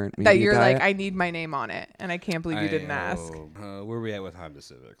encapsulates your current media That you're diet? like, I need my name on it, and I can't believe you didn't ask. Where are we at with Honda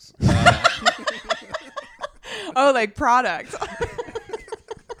Civics? Oh, like product.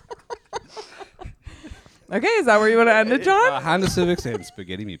 Okay, is that where you want to end it, John? Honda Civics and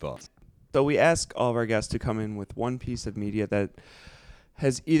spaghetti meatballs. So we ask all of our guests to come in with one piece of media that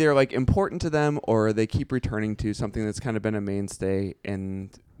has either important to them or they keep returning to, something that's kind of been a mainstay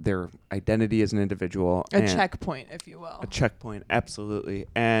in their identity as an individual. A and checkpoint, if you will. A checkpoint, absolutely.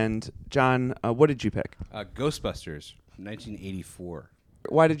 And John, what did you pick? Ghostbusters, 1984.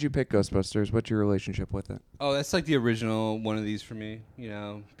 Why did you pick Ghostbusters? What's your relationship with it? Oh, that's like the original one of these for me.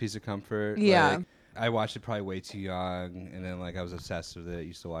 Piece of comfort. Yeah. Like, I watched it probably way too young, and then like I was obsessed with it.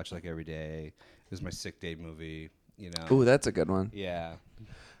 Used to watch like every day. It was my sick day movie. Ooh, that's a good one. Yeah.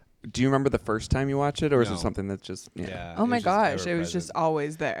 Do you remember the first time you watched it, or is it No. something that's just Yeah. Oh it my was just gosh, it was ever-present. just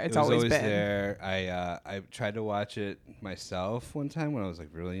always there. It's It was always always been. there. I tried to watch it myself one time when I was like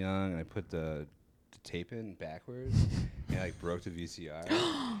really young, and I put the tape in backwards and I like broke the VCR.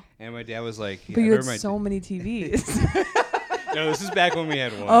 And my dad was like, But you had so many TVs. No, this is back when we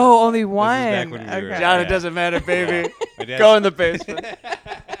had one. Oh, only This is one. back when we were- Okay. John, Yeah. it doesn't matter, baby. My dad- Go in the basement.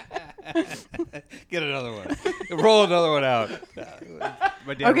 Get another one. Roll another one out.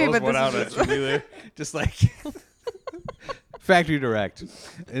 My dad Okay, rolls but one this out is at two-wheeler, just like factory direct.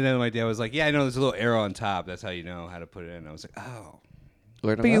 And then my dad was like, "Yeah, I know there's a little arrow on top. That's how you know how to put it in." I was like, "Oh."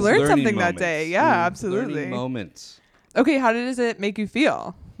 But you learned Learning something that moments. day. Yeah, absolutely. Learning moments. Okay, how does it make you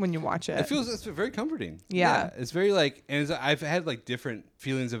feel when you watch it? It's very comforting. Yeah. It's very like, and I've had like different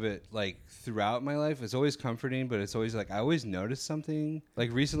feelings of it like throughout my life. It's always comforting, but it's always like I always notice something.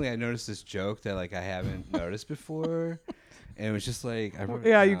 Like recently, I noticed this joke that like I haven't noticed before, and it was just like I wrote it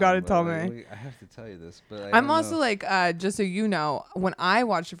Yeah, you down, gotta but, tell like, me. I have to tell you this, but I I'm don't also know. like, just so you know, when I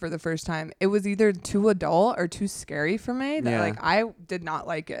watched it for the first time, it was either too adult or too scary for me. That Yeah. like I did not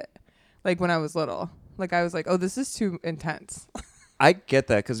like it. Like when I was little, like I was like, oh, this is too intense. I get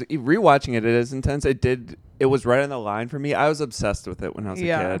that because rewatching it, it is intense. It was right on the line for me. I was obsessed with it when I was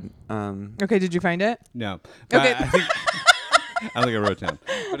Yeah. a kid. Okay, did you find it? No. But Okay. I think I think I wrote it down.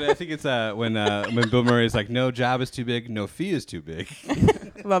 But I think it's when Bill Murray is like, no job is too big, no fee is too big.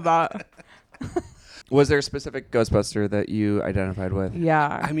 Love that. Was there a specific Ghostbuster that you identified with?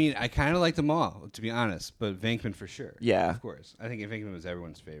 Yeah. I mean, I kind of like them all, to be honest, but Venkman for sure. Yeah. Of course. I think Venkman was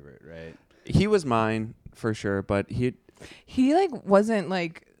everyone's favorite, right? He was mine for sure, but He like wasn't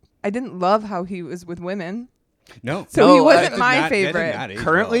like, I didn't love how he was with women. No. So No, he I wasn't did my not- that did favorite. not age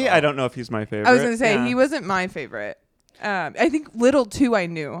currently, well. I don't know if he's my favorite. I was gonna say Yeah. he wasn't my favorite. I think Little too. I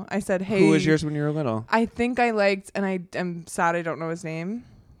knew. I said, hey. Who was yours when you were little? I think I liked, and I am sad I don't know his name.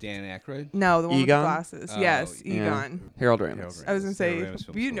 Dan Aykroyd? No, the one with the Egon? glasses. Oh, yes, Yeah. Egon. Harold Harold Ramis. I was gonna say, Harold Ramis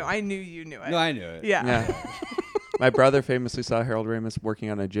films you know, cool. I knew you knew it. No, I knew it. Yeah. Yeah. My brother famously saw Harold Ramis working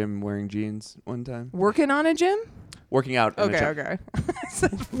on a gym wearing jeans one time. Working on a gym? Working out. in a Okay, gym. okay.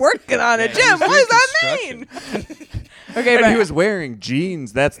 Working on a Yeah, he gym. was What doing does that mean? Okay, And but he was wearing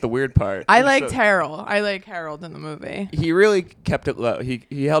jeans. That's the weird part. I liked So- Harold. I like Harold in the movie. He really kept it low. He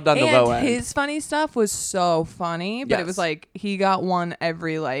held down the low And end. his funny stuff was so funny, but it was Yes. like he got one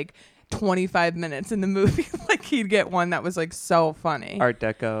every like 25 minutes in the movie. Like he'd get one that was like so funny. Art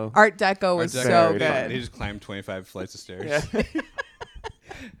Deco. Art Deco was Art so Deco, good. He just climbed 25 flights of stairs. Yeah.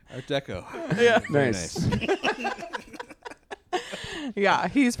 Art Deco. Yeah. Very Nice. Yeah,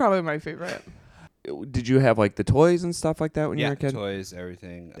 he's probably my favorite. Did you have like the toys and stuff like that when you Yeah, were a kid? toys,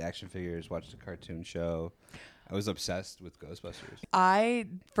 everything. Action figures, watched the cartoon show. I was obsessed with Ghostbusters. I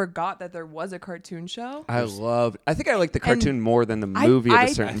forgot that there was a cartoon show. I think I like the cartoon more than the I- movie I,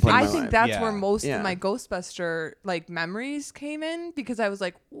 at a certain point I in my think life. that's Yeah. where most Yeah. of my Ghostbuster like memories came in because I was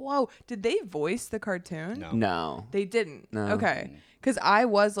like, "Whoa, did they voice the cartoon?" No. No. They didn't. No. Okay. Because I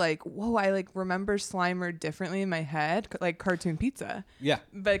was like, "Whoa, I like remember Slimer differently in my head, like cartoon pizza, Yeah.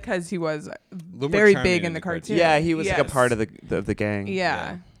 because he was more very charming big in in the the cartoon. cartoon." Yeah, he was like a Yes. part of the gang.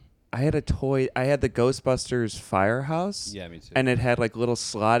 Yeah. I had a toy. I had the Ghostbusters firehouse. Yeah, me too. And it had like little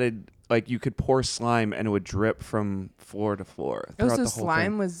slotted, like you could pour slime and it would drip from floor to floor. Oh, throughout so the whole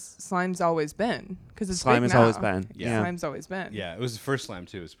thing. slime's always been because it's Slime big has always now. been. Yeah. Slime's always been. Yeah, it was the first slime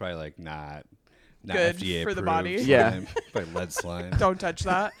too. It's probably like not Good FDA for the approved body. Yeah. slime, by lead slime. Don't touch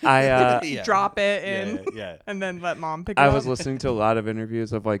that. I Yeah. Drop it in, Yeah. and then let mom pick it I up. was listening to a lot of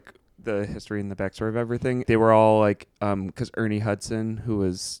interviews of like the history and the backstory of everything. They were all like, because Ernie Hudson, who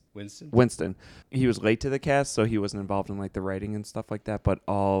was Winston, he was late to the cast, so he wasn't involved in like the writing and stuff like that. But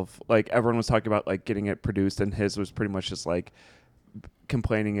all of like everyone was talking about like getting it produced, and his was pretty much just like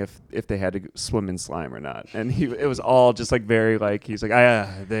complaining if they had to swim in slime or not. And it was all just like very like he's like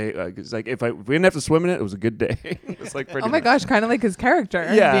it's like if we didn't have to swim in it, it was a good day. It was like pretty Oh my much. gosh, kind of like his character.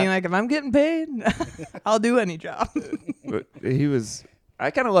 Yeah. Being like, if I'm getting paid, I'll do any job. But he was. I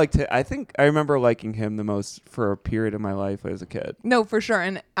kind of liked it. I think I remember liking him the most for a period of my life as a kid. No, for sure.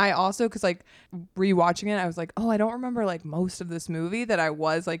 And I also, because like rewatching it, I was like, oh, I don't remember like most of this movie that I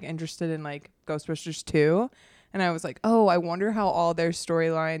was like interested in like Ghostbusters 2. And I was like, oh, I wonder how all their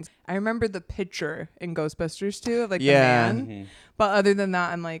storylines. I remember the picture in Ghostbusters 2 of like Yeah. the man. But other than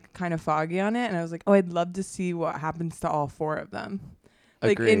that, I'm like kind of foggy on it. And I was like, oh, I'd love to see what happens to all four of them.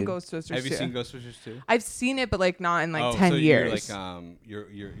 like in Agreed. Ghostbusters 2. Have you seen Ghostbusters 2? I've seen it, but like not in like Oh, 10 so years. You're like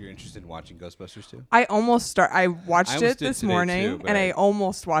you're interested in watching Ghostbusters 2? I watched almost it did this today morning, too, but and I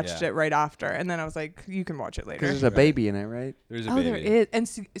almost watched yeah. it right after, and then I was like, "You can watch it Because later." there's a Right. baby in it, right? There's a Oh, baby. there is, and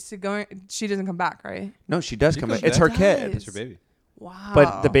Sigourney, she doesn't come back, right? No, she does She come comes back. It's back. her kid. Does. It's her baby. Wow.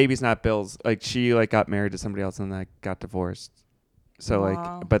 But the baby's not Bill's. Like she like got married to somebody else and like got divorced. So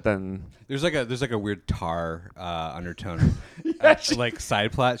Wow. like, but then There's like a weird tar undertone, like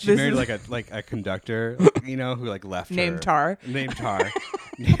side plot. She This married is- like a conductor, who like left her. named Tar. Named Tar.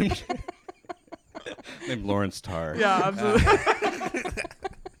 named Lawrence Tar. Yeah, absolutely.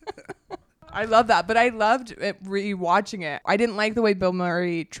 I love that, but I loved it rewatching it. I didn't like the way Bill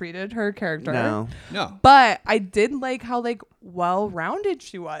Murray treated her character. no. No. But I did like how like well-rounded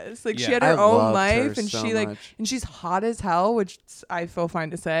she was. Like she Yeah. had her I own loved life, her and so she like, much. and she's hot as hell, which I feel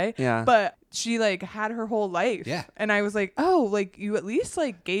fine to say. Yeah. But she like had her whole life. Yeah. And I was like, oh, like you at least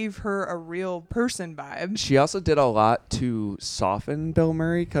like gave her a real person vibe. She also did a lot to soften Bill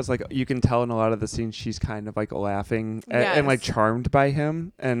Murray because like you can tell in a lot of the scenes she's kind of like laughing and like Yes. charmed by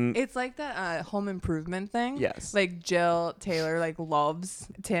him. And It's like that home improvement thing. yes. Like Jill Taylor like loves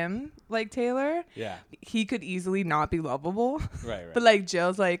Tim like Taylor. Yeah. He could easily not be lovable. Right. But like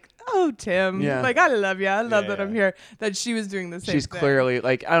Jill's like, oh Tim, Yeah. like I love you. I love Yeah, that I'm yeah. here. That she was doing the same She's thing. clearly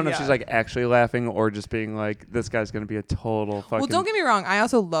like I don't know if Yeah. she's like actually laughing or just being like this guy's gonna be a total fucking. Well, don't get me wrong. I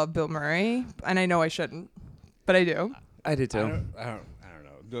also love Bill Murray, and I know I shouldn't, but I do. I did I too. don't know.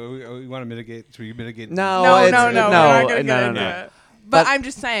 Do we want to mitigate? Should we mitigate? No, No, it's- no, no. no, We're not gonna no, get no, into no. it. But But- I'm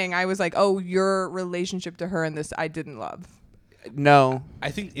just saying, I was like, oh, your relationship to her in this, I didn't love. No. I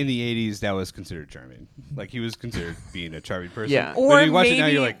think in the 80s that was considered charming. Like he was considered being a charming person. Yeah. Or When you watch it now,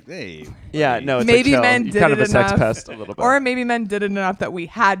 maybe- you're like, hey. Yeah, buddy. no. It's Maybe like chill. men You're did kind it of a sex enough. pest a little bit. Or maybe men did it enough that we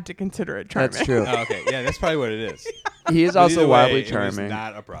had to consider it charming. That's true. Oh, okay. Yeah, that's probably what it is. He is But also either way, wildly it was charming.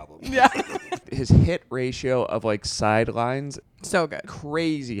 not a problem. Yeah. His hit ratio of like sidelines So good.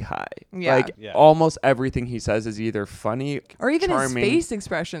 crazy high. Yeah. Like Yeah. almost everything he says is either funny Or even charming. his face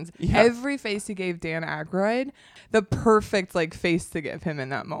expressions. Yeah. Every face he gave Dan Aykroyd, the perfect like face to give him in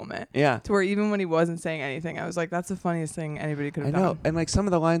that moment. Yeah. To where even when he wasn't saying anything, I was like, that's the funniest thing anybody could I have know. done. And like some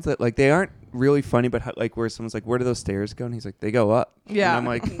of the lines that like they aren't really funny, but like where someone's like, where do those stairs go? And he's like, they go up. Yeah. And I'm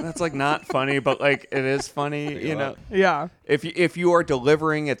like, that's like not funny, but like it is funny, They you go know. up. Yeah. If you are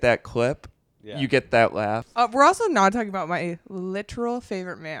delivering at that clip, Yeah. you get that laugh. We're also not talking about my literal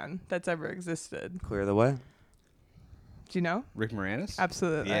favorite man that's ever existed. Clear the way. Do you know? Rick Moranis?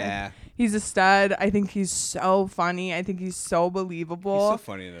 Absolutely. Yeah. He's a stud. I think he's so funny. I think he's so He's believable. so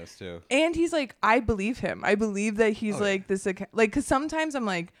funny in this, too. And he's like, I believe him. I believe that he's Oh, yeah. like this, like, because sometimes I'm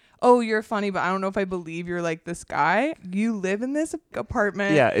like, oh, you're funny, but I don't know if I believe you're like this guy. You live in this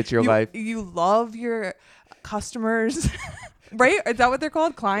apartment. Yeah, it's your you, life. You love your customers, right? Is that what they're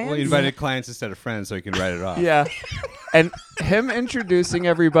called? Clients? Well, he invited clients instead of friends so he can write it off. Yeah. And him introducing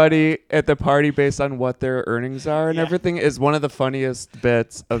everybody at the party based on what their earnings are and Yeah. everything is one of the funniest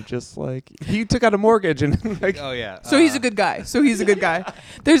bits of just like he took out a mortgage and like Oh, yeah. So he's a good guy.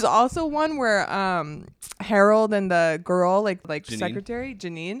 There's also one where Harold and the girl, like Janine? secretary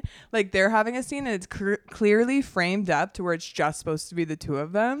Janine, like they're having a scene and it's clearly framed up to where it's just supposed to be the two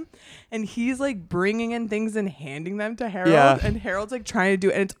of them, and he's like bringing in things and handing them to Harold, Yeah. and Harold's like trying to do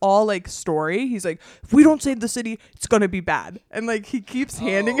it, and it's all like story. He's like, if we don't save the city, it's gonna be bad, and like he keeps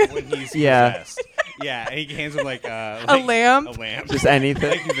handing it when he's Yeah. possessed. Yeah, and he hands him like a like lamp. A lamp. just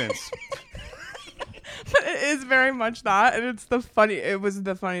anything. Thank you, Vince. But it is very much that, and it's the funny. It was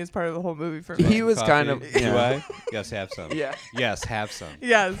the funniest part of the whole movie for me. He was kind Coffee? of Do yeah. I? Yes, have some. Yeah. Yes, have some.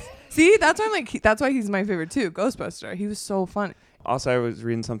 Yes. See, that's why I'm like. That's why he's my favorite too. Ghostbuster. He was so funny. Also, I was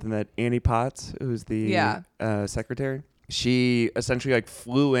reading something that Annie Potts, who's the Yeah. secretary, she essentially like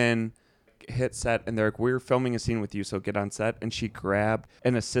flew in, hit set, and they're like, we're filming a scene with you, so get on set. And she grabbed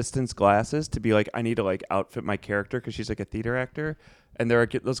an assistant's glasses to be like, I need to like outfit my character because she's like a theater actor. And they're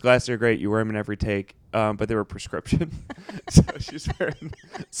like, those glasses are great. You wear them in every take, but they were prescription. So she's wearing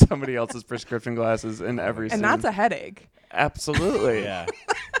somebody else's prescription glasses in every scene. And that's a headache. Absolutely. Yeah.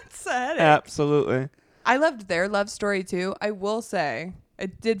 That's a headache. Absolutely. I loved their love story too. I will say,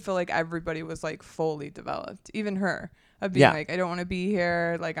 it did feel like everybody was like fully developed, even her. Of being Yeah. like, I don't want to be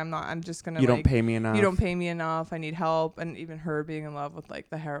here. Like, I'm not. I'm just gonna. You like, don't pay me enough. You don't pay me enough. I need help. And even her being in love with like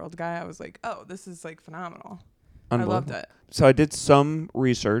the Harold guy, I was like, oh, this is like phenomenal. I loved Unbelievable. it. So I did some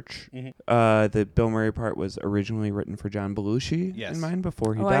research. Mhm. The Bill Murray part was originally written for John Belushi Yes. in mind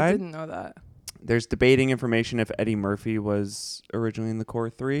before he Oh, I died. didn't know that. There's debating information if Eddie Murphy was originally in the core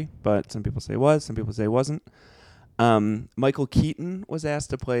three, but some people say was, some people say wasn't. Michael Keaton was asked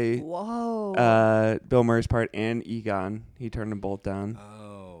to play Whoa. Bill Murray's part and Egon. He turned them both down.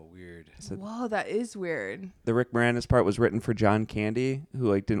 Oh, weird. So Whoa, that is weird. the Rick Moranis part was written for John Candy, who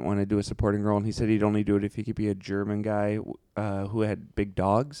like didn't want to do a supporting role, and he said he'd only do it if he could be a German guy who had big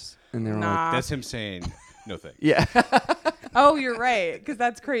dogs. And they were like, That's him saying no thanks. yeah. Oh, you're right, because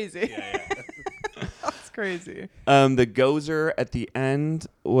that's crazy. Yeah. That's crazy. The Gozer at the end,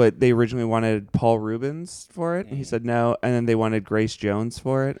 what they originally wanted Paul Rubens for it, and he said no, and then they wanted Grace Jones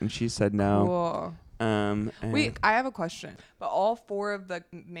for it, and she said no. Cool. And Wait, I have a question. But all 4 of the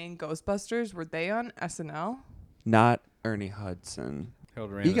main Ghostbusters, were they on SNL? not Ernie Hudson.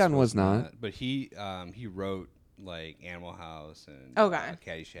 Harold Ramis Egon was not. but he wrote like Animal House and Okay.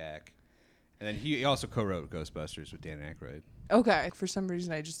 Caddyshack, and then he also co-wrote Ghostbusters with Dan Aykroyd. Okay. For some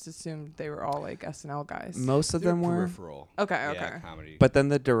reason, I just assumed they were all like SNL guys. Most of They're them were. peripheral. Okay, Yeah, okay. comedy. But then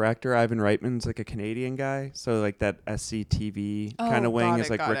the director, Ivan Reitman's like a Canadian guy, so like that SCTV kind Oh, of wing got is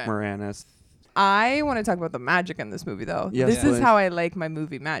it, like got Rick it. Moranis. I want to talk about the magic in this movie, though. Yes, This is please. how I like my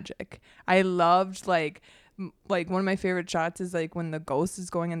movie magic. I loved like one of my favorite shots is like when the ghost is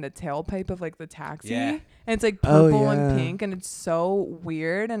going in the tailpipe of like the taxi, Yeah. and it's like Oh, purple yeah. and pink, and it's so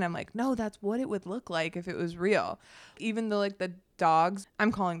weird. And I'm like, no, that's what it would look like if it was real. Even though like the dogs,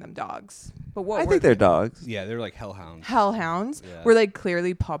 I'm calling them dogs, but what I were think they're dogs. Yeah, they're like hellhounds. hellhounds Yeah. were like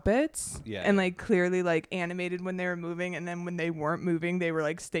clearly puppets, Yeah, and yeah. like clearly like animated when they were moving, and then when they weren't moving, they were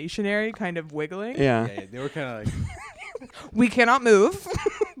like stationary, kind of wiggling. Yeah. Yeah, they were kind of We cannot move,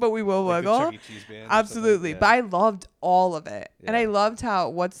 but we will like the wiggle. Chuck E. Cheese band. or Absolutely. something. But I loved all of it. And I Yeah. loved how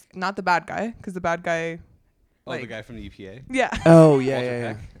what's not the bad guy, because the bad guy, Oh, the like- guy from the EPA. yeah. Oh yeah, Walter yeah,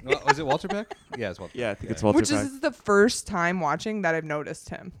 yeah. Peck? No, was it Walter Peck? Yeah, it's Walter. Yeah, I think Peck. it's Walter Which Peck. is the first time watching that I've noticed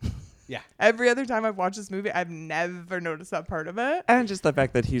him. Yeah. Every other time I've watched this movie, I've never noticed that part of it. And just the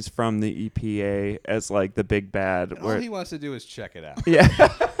fact that he's from the EPA as like the big bad. And all he wants to do is check it out. Yeah.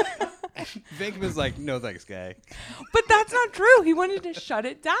 Venkman's like, no thanks, guy. But that's not true. He wanted to shut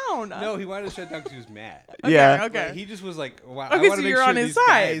it down. No, he wanted to shut down because he was mad. Okay, Yeah. Okay. Like, he just was like, I Okay, want so to make you're sure on his these side.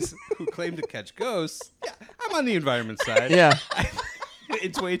 guys who claim to catch ghosts, yeah, I'm on the environment side. Yeah.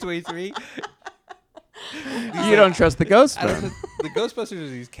 In 2023, You don't trust the ghost I don't man. know, the Ghostbusters are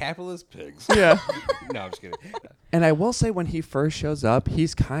these capitalist pigs. Yeah. No, I'm just kidding. And I will say when he first shows up,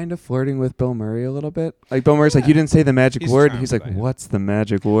 he's kind of flirting with Bill Murray a little bit. Like Bill Murray's like, you didn't say the magic He's word. charmed He's like, by him. what's the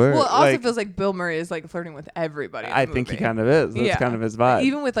magic word? Well, it also Like, feels like Bill Murray is like flirting with everybody. in I the think he movie. kind of is. That's Yeah. kind of his vibe.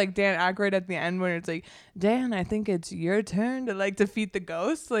 Even with like Dan Aykroyd at the end, when it's like, Dan, I think it's your turn to like defeat the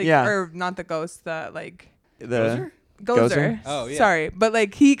ghost, like, Yeah. or not the ghost, the like Gozer? Gozer. Gozer? Oh, yeah. Sorry, but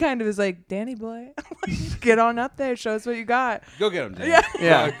like he kind of is like, Danny boy, get on up there, show us what you got. Go get him, Dan. Yeah.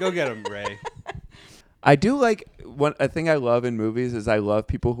 Yeah. Go get him, Ray. I do like a thing I love in movies is I love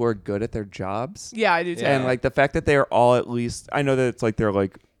people who are good at their jobs. Yeah, I do too. Yeah. And like the fact that they are all at least, I know that it's like they're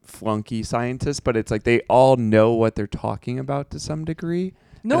like flunky scientists, but it's like they all know what they're talking about to some degree.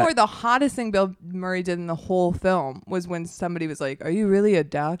 No, And or the hottest thing Bill Murray did in the whole film was when somebody was like, "Are you really a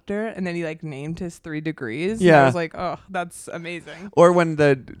doctor?" And then he like named his 3 degrees. And I Yeah. was like, "Oh, that's amazing." Or when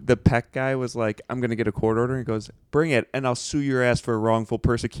the Peck guy was like, I'm going to get a court order. And he goes, bring it and I'll sue your ass for wrongful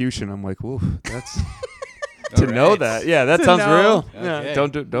persecution. I'm like, ooh, that's to know Alright. that. Yeah, that To sounds know. real. Okay.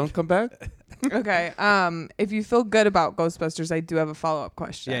 Yeah, don't come back. Okay. If you feel good about Ghostbusters, I do have a follow-up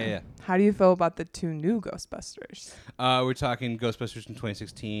question. Yeah. How do you feel about the 2 new Ghostbusters? We're talking Ghostbusters in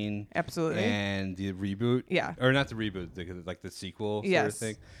 2016 Absolutely. and the reboot. Yeah. Or not the reboot, like the sequel sort of Yes.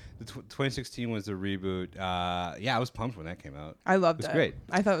 thing. The 2016 was the reboot. Yeah, I was pumped when that came out. I loved It it. was great.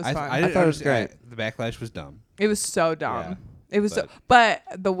 I thought it was fun. I didn't thought it was understand- the backlash was dumb. It was so dumb. Yeah, It was but-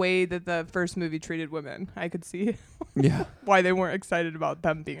 but the way that the first movie treated women, I could see Yeah. why they weren't excited about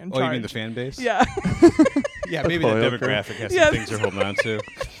them being in Oh, charge. you mean the fan base? Yeah. Yeah, maybe the Loyal demographic has Yeah. some things they're holding on to.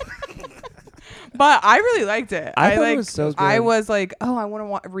 But I really liked it. I thought it like, was so I good. was like, oh, I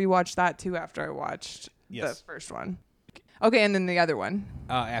want to rewatch that too after I watched Yes. the first one. Okay, and then the other one.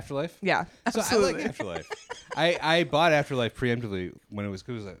 Afterlife? Yeah, So absolutely. I like Afterlife. I bought Afterlife preemptively when it was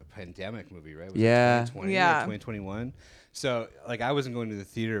a pandemic movie, right? It was Yeah. Like 2020 Yeah. or 2021. So like I wasn't going to the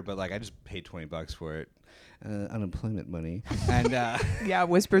theater, but like I just paid $20 for it, unemployment money, and Yeah,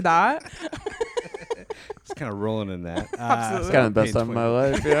 whisper that. it's kind of rolling in that. Absolutely. It's kind of the best time of my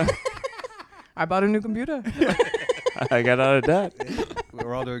life. Yeah. I bought a new computer. I got out of debt.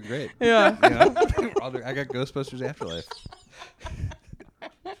 We're all doing great. Yeah. You know? I got Ghostbusters Afterlife.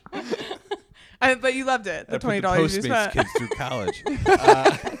 But you loved it. The I put $20 you Postmates spent. kids through college.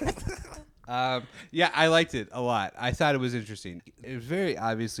 Yeah, I liked it a lot. I thought it was interesting. It was very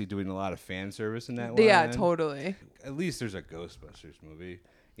obviously doing a lot of fan service in that one. Yeah, totally. At least there's a Ghostbusters movie.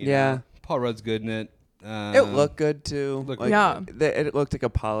 You Yeah. know? Paul Rudd's good in it. It looked good too. Looked Like, Yeah. it looked like a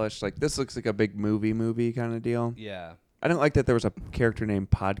polished. Like this looks like a big movie kind of deal. Yeah. I didn't like that there was a character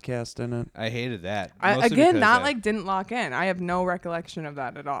named Podcast in it. I hated that. Again, because that like didn't lock in. I have no recollection of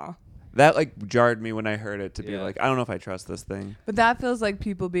that at all. That like jarred me when I heard it to be Yeah. like, I don't know if I trust this thing. But that feels like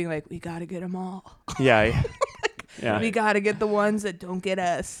people being like, we gotta get them all. Yeah, yeah. Yeah. We gotta get the ones that don't get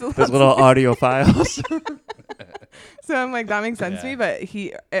us. Those little audio files. So I'm like, that makes sense to Yeah.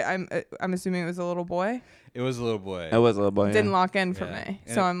 me. But I'm assuming it was a little boy. It was a little boy. I was a little boy. Didn't Yeah. lock in for Yeah. me.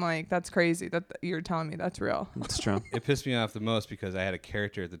 And So it- I'm like, that's crazy that you're telling me that's real. It's true. It pissed me off the most because I had a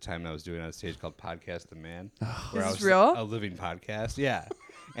character at the time I was doing on stage called Podcast the Man. Where Is I this was real? a living podcast. Yeah.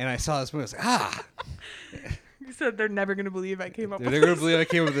 And I saw this movie. I was like, You said they're never gonna believe I came up they're with going to this. believe I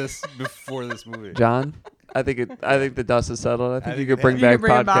came with this before this movie. John, I think the dust is settled. I think you think could bring You back could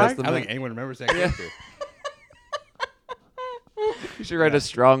bring it Podcast. back? the I don't Man. think anyone remembers that character. You should write Yeah. a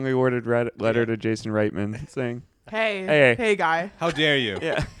strongly worded letter to Jason Reitman saying, Hey Hey. guy. How dare you?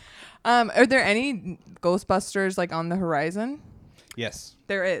 "Yeah, Are there any Ghostbusters like on the horizon? Yes.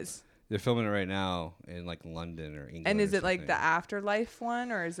 There is. They're filming it right now in like London or England. And is or it like something. the afterlife one,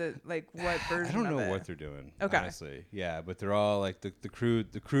 or is it like what version? I don't know of it? what they're doing. Okay. Honestly, yeah, but they're all like the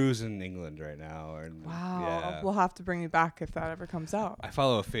crews in England right now. And Wow. Yeah. We'll have to bring you back if that ever comes out. I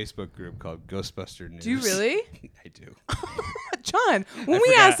follow a Facebook group called Ghostbuster News. Do you really? I do. John, when I we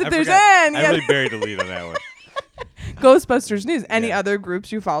forgot- asked if I there's forgot. any I other really buried the lead on that one. Ghostbusters news, any Yeah. other groups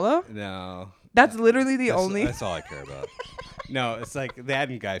you follow? No. That's literally the That's, only. That's all I care about. No, it's like that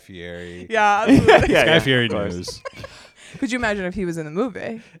and Guy Fieri. Yeah. absolutely. yeah, Guy yeah, Fieri of course." News. Could you imagine if he was in the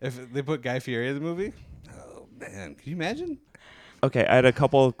movie? If they put Guy Fieri in the movie, oh man, can you imagine? Okay, I had a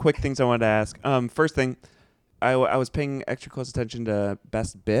couple of quick things I wanted to ask. First thing, I was paying extra close attention to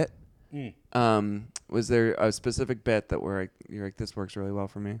best bit. Was there a specific bit that you're like, this works really well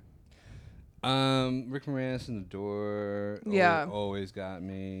for me? Rick Moranis in the door. Yeah. always got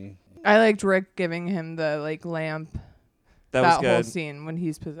me. I liked Rick giving him the like lamp. That was whole good. scene when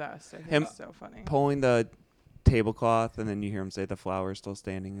he's possessed. I think Him it's so funny. Pulling the tablecloth and then you hear him say the flower's still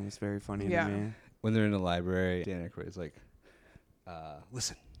standing. It was very funny Yeah. to me. When they're in the library, Dan Aykroyd is like,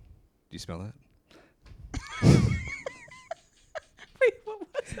 "Listen, do you smell that?" Wait, what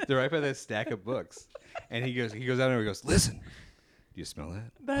was it? They're right by that stack of books, and he goes out there and he goes, "Listen, do you smell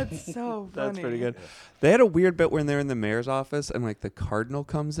that?" That's so funny. That's pretty good. They had a weird bit when they're in the mayor's office and like the cardinal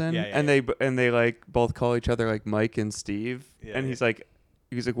comes in Yeah, and they like both call each other like Mike and Steve Yeah, and yeah. he's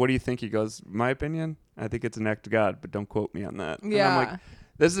like, "What do you think?" He goes, "My opinion, I think it's an act of God, but don't quote me on that." And Yeah. I'm like,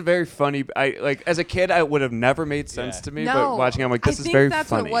 this is very funny. I like as a kid, I would have never made sense Yeah. to me, but watching, I'm like, this I is think very that's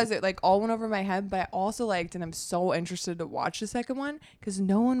funny. what it was. It like all went over my head, but I also liked, and I'm so interested to watch the second one because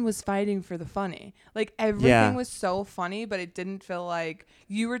no one was fighting for the funny. Like everything Yeah. was so funny, but it didn't feel like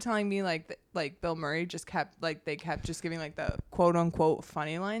you were telling me like Bill Murray just kept like they kept just giving like the quote unquote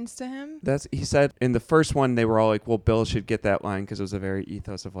funny lines to him. He said in the first one they were all like, well, Bill should get that line because it was a very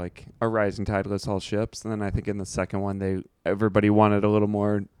ethos of like a rising tide lifts all ships. And then I think in the second one everybody wanted a little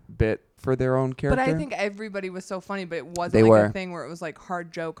more bit for their own character. But I think everybody was so funny, but it wasn't They like were. a thing where it was like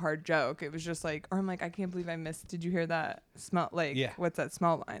hard joke. It was just like, or I'm like, I can't believe I missed. Did you hear that smell? Like, Yeah. what's that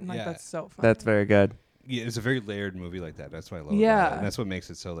smell line? Like, Yeah. that's so funny. that's very good. Yeah, it's a very layered movie like that. That's what I love. Yeah. about it. And that's what makes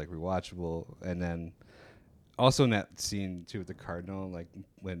it so like rewatchable. And then also in that scene too with the cardinal, like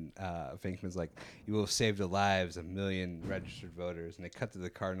when Venkman's like, "You will have saved the lives of 1 million registered voters," and they cut to the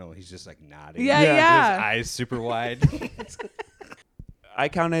cardinal, and he's just like nodding. Yeah, Yeah. yeah. His eyes super wide. I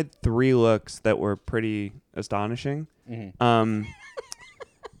counted 3 looks that were pretty astonishing. Mhm.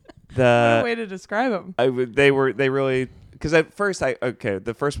 What a way The to describe them. they really because at first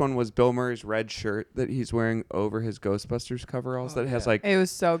the first one was Bill Murray's red shirt that he's wearing over his Ghostbusters coveralls that has yeah. like It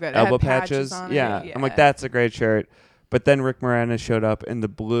was so good. It elbow had patches. patches. On Yeah. it. I'm like, that's a great shirt. But then Rick Moranis showed up in the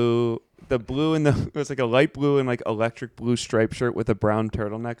blue and it was like a light blue and like electric blue striped shirt with a brown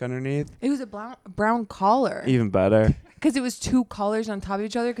turtleneck underneath. It was a brown collar Even better. because it was 2 colors on top of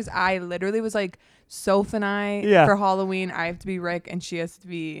each other. Because I literally was like, Soph and I Yeah. for Halloween, I have to be Rick and she has to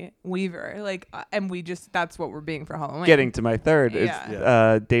be Weaver. Like, and we just that's what we're being for Halloween. Getting to my third.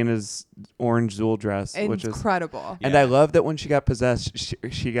 Yeah. It's Dana's orange Zool dress, which is incredible. and Yeah. I love that when she got possessed,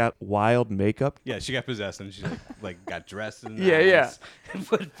 she got wild makeup. Yeah, she got possessed and she like got dressed in Yeah, yeah.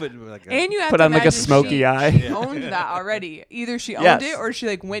 put like a, And you have Put to on like a imagine smoky she eye. owned that already. Either she owned Yes. it or she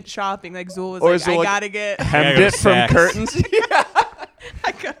like went shopping. Like Zool was Or like, Zool, I like, gotta get, Hemmed go to it from Saks. curtains.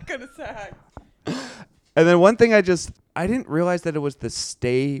 I gotta go to Saks. And then one thing I didn't realize that it was the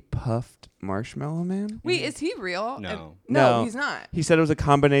Stay Puffed Marshmallow Man. Wait, is he real? No. No, No. he's not. He said it was a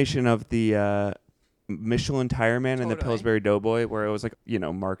combination of the Michelin Tire Man and the Totally. Pillsbury Doughboy, where it was like,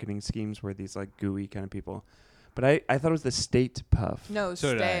 marketing schemes were these like gooey kind of people. But I thought it was the State Puff. No,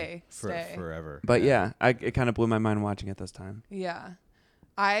 So did I, stay. forever. But yeah, it kind of blew my mind watching it this time. Yeah.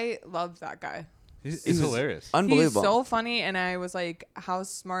 I love that guy. He's He was hilarious. Unbelievable. He's so funny, and I was like, how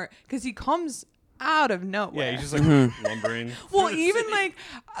smart, because he comes out of nowhere. Yeah, he's just like lumbering. well, even like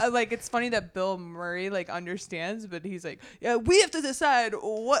it's funny that Bill Murray like understands, but he's like, yeah, we have to decide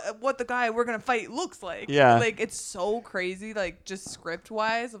what the guy we're gonna fight looks like. Yeah. like it's so crazy, like just script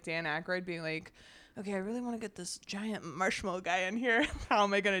wise. Dan Aykroyd being like, okay, I really want to get this giant marshmallow guy in here. How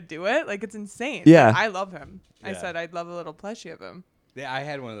am I gonna do it? Like it's insane. Yeah. Like, I love him. I Yeah. said I'd love a little plushie of him. Yeah, I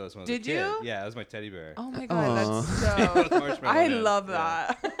had one of those when I was a Did kid. you? Yeah, that was my teddy bear. Oh my god, Aw. that's so. Marshmallow I Man. love Yeah.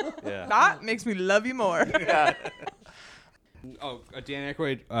 that. Yeah. That makes me love you more. Yeah. Oh, Dan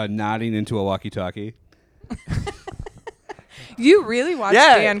Aykroyd nodding into a walkie-talkie. You really watch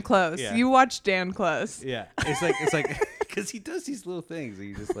Yeah. Dan Close. Yeah. You watch Dan Close. Yeah, it's like because he does these little things.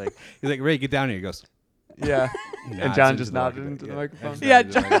 And he's like, Ray, get down here. He goes. Yeah. He And nods John into just the nodded walkie-talkie. into the Yeah, microphone. just Yeah,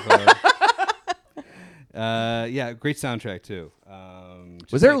 nodded into the microphone. Yeah, great soundtrack too.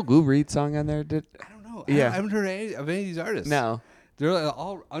 Just Was there a like- Lou Reed song on there? I don't know. Yeah. I haven't heard of any of these artists. No. They're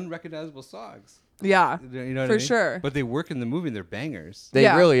all unrecognizable songs. Yeah. You know what For I mean? sure. But they work in the movie and they're bangers. They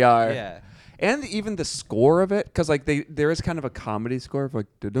Yeah. really are. Yeah. And even the score of it, because like there is kind of a comedy score of like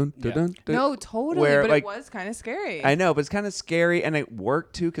dun Yeah. dun dun. No, totally. Where, but like- it was kind of scary. I know, but it's kind of scary, and it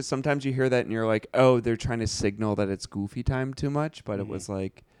worked too. Because sometimes you hear that and you're like, oh, they're trying to signal that it's goofy time too much, but it was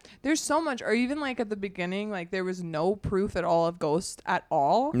like, There's so much, or even like at the beginning, like there was no proof at all of ghosts at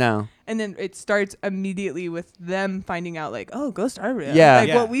all. no. And then it starts immediately with them finding out, like, oh, ghosts are real. Yeah. Like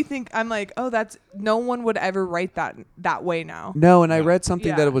Yeah. what we think. I'm like, oh, that's no one would ever write that way now. No, and I No. read something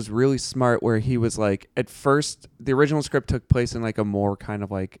Yeah. that it was really smart where he was like, at first, the original script took place in like a more kind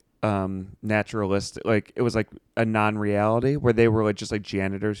of like naturalistic, like it was like a non-reality where they were like just like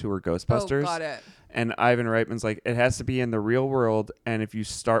janitors who were Ghostbusters. Oh, got it. And Ivan Reitman's like, it has to be in the real world, and if you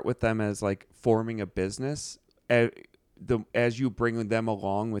start with them as like forming a business, as you bring them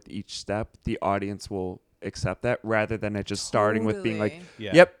along with each step, the audience will accept that rather than it just starting with being like, Totally.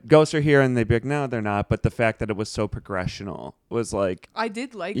 Yeah. yep, ghosts are here, and they'd be like, no, they're not. But the fact that it was so progressional was like, I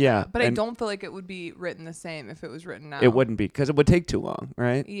did like Yeah, that, but I and- don't feel like it would be written the same if it was written now. it wouldn't be, because it would take too long,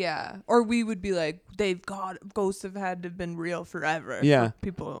 right? Yeah. Or we would be like, ghosts have had to have been real forever Yeah. for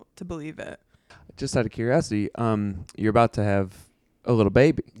people to believe it. Just out of curiosity, you're about to have a little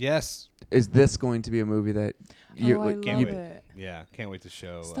baby. Yes. Is this going to be a movie that you? Oh, I can't love wait. it. Yeah. Can't wait to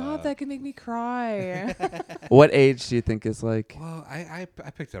show. Stop, that could make me cry. What age do you think is like? Well, I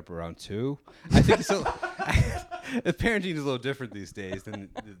picked up around 2. I think so. The parenting is a little different these days than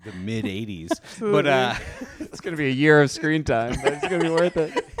the mid '80s. But It's going to be a year of screen time, but it's going to be worth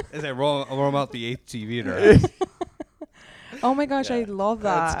it. as I roll out the 8th TV in our house, Oh my gosh, I Yeah. love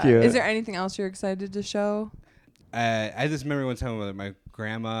that. That's cute. Is there anything else you're excited to show? I just remember one time when my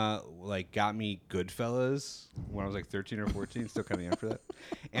grandma like got me Goodfellas when I was like 13 or 14, still kind of young for that.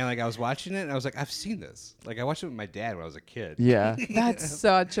 And like I was watching it and I was like, I've seen this. Like I watched it with my dad when I was a kid. Yeah. That's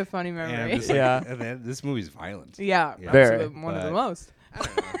such a funny And I'm memory. just like, Yeah. and then this movie's violent. Yeah, Yeah. Very. absolutely. One of the But- most. I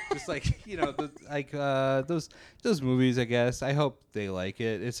don't know. Just like those movies. I guess I hope they like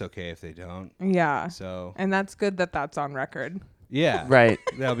it. It's okay if they don't. Yeah. So And that's good that that's on record. yeah, Right.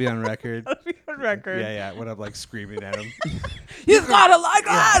 That'll be on record. on record. Yeah. When I'm like screaming at him. You gotta like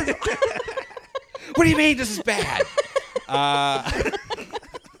us! What do you mean this is bad?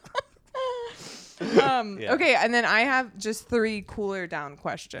 Yeah. Okay, and then I have just 3 cooler down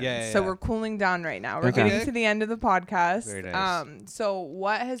questions. Yeah, So yeah. we're cooling down right now. We're Okay. getting to the end of the podcast. Very nice. So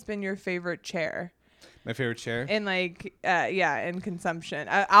what has been your favorite chair My favorite chair. in in consumption?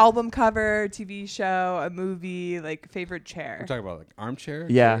 Album cover, TV show, a movie, like favorite chair. We're talking about like armchair.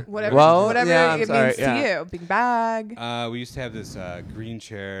 Yeah. Whatever, Well, whatever yeah, I'm it sorry, means yeah. to you. Big bag. We used to have this green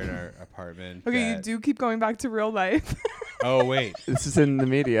chair in our apartment. Okay, you that- do keep going back to real life. Oh wait. This is in the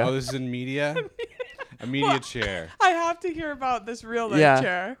media. Oh, this is in media. A media chair. I have to hear about this real life Yeah.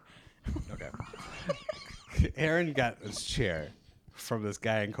 chair. Okay. Aaron got this chair from this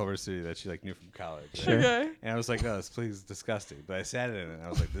guy in Culver City that she like knew from college. right? Sure. Okay. And I was like, no, this place is disgusting. But I sat in it and I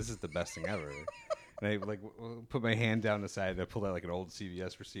was like, this is the best thing ever. And I like put my hand down the side and I pulled out like an old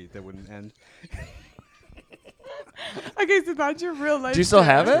CVS receipt that wouldn't end. Okay, so that's your real life. Do you still chair.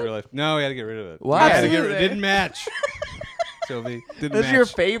 have That's it? real life. No, we had to get rid of it. Why? We had to get Absolutely. It didn't match. Sylvie, didn't That's match. your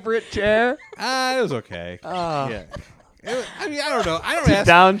favorite chair? It was okay. Oh. Yeah. I mean, I don't know. I don't It's a ask.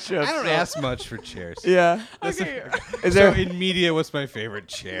 downshift. I don't so- ask much for chairs. Yeah. Okay. Is So there? in media, what's my favorite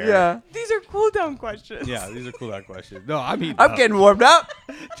chair? Yeah. These are cool down questions. Yeah, these are cool out questions. No, I mean, I'm getting warmed up.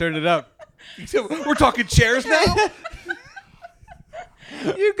 turn it up. We're talking chairs now.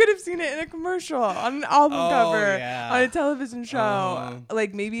 You could have seen it in a commercial, on an album cover, yeah. on a television show,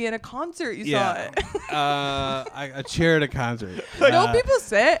 like maybe in a concert you saw it. A chair at a concert. Don't people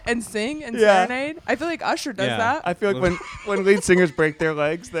sit and sing and Yeah. serenade? I feel like Usher does Yeah. that. I feel like when lead singers break their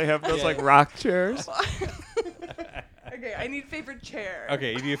legs, they have those like rock chairs. Okay, I need favorite chair.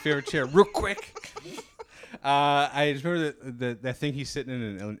 Okay, you need a favorite chair, real quick. I just remember that thing he's sitting in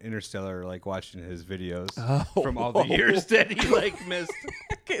an Interstellar, like watching his videos from all the years that he like missed.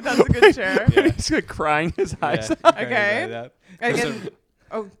 Okay, that's a good chair. He's like crying his eyes out. Okay. Again,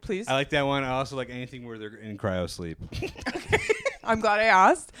 oh, please. I like that one. I also like anything where they're in cryo sleep. I'm glad I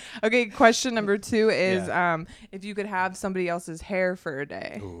asked. Okay, question number 2 is Yeah. if you could have somebody else's hair for a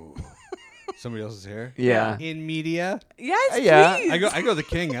day. Ooh. Somebody else's hair. Yeah. In media. Yes, Yeah. please. I go the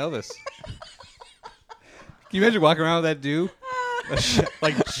King, Elvis. Can you imagine walking around with that dude?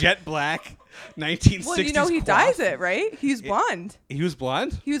 Like jet black, 1960s. Well, you know he coif. dyes it, right? He's blonde. He was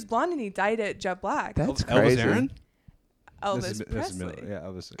blonde? He was blonde and he dyed it jet black. That's Elvis crazy. Aaron? Elvis This is Presley.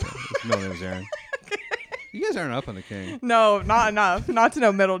 Elvis. His middle name is Aaron. You guys aren't up on the King. No, not enough. Not to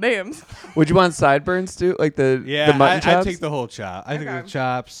know middle names. Would you want sideburns too? Like the mutton I chops? take the whole chop. I think Okay. the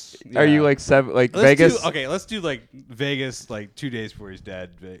chops. Are you yeah. like Vegas? Let's do like Vegas, like 2 days before he's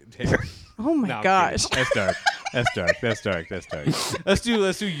dead. Oh my No, I'm gosh. kidding. That's dark. Let's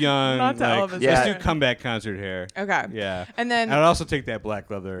do young. Not to like, Elvis. Yeah. Let's do comeback concert hair. Okay. Yeah. And then I'd also take that black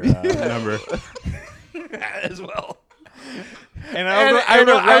leather number as well. And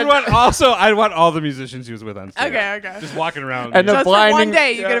I'd want all the musicians he was with on stage. Okay. Just walking around. And yeah. a just for one blinding-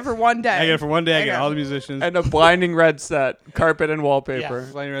 day. You yeah. get it for one day. I get it for one day. I get Okay. all the musicians. and a blinding red set, carpet and wallpaper.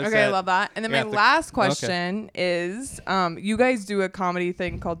 Okay, I love that. And then Yeah, my the- last question is, you guys do a comedy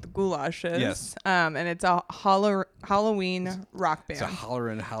thing called the Goulashes. Yes. And it's a Halloween rock band. It's a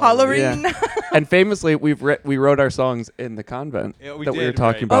hollering. Halloween. Yeah. And famously, we wrote our songs in the convent Yeah, we that we were did,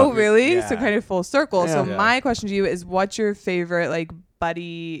 talking right. about. Oh, really? Yeah. So kind of full circle. So Yeah. my question to you is, what's your favorite like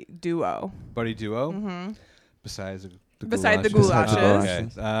buddy duo? Buddy duo. Mm-hmm. Besides the Besides the Goulashes.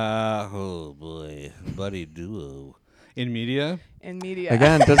 Goulashes. Okay. Oh boy, buddy duo. In media. In media.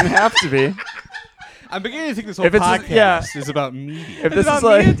 Again, doesn't have to be. I'm beginning to think this whole If it's podcast just- is about media. If It's this about is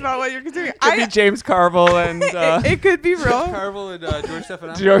like, media, it's about what you're considering. could be James Carville and it could be real. Carvel and George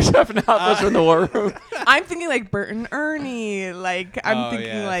Stephanopoulos. George Stephanopoulos from the War Room. I'm thinking like Bert and Ernie. Like I'm thinking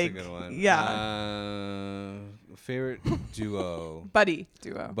yeah, like that's a good one. yeah, Favorite duo. buddy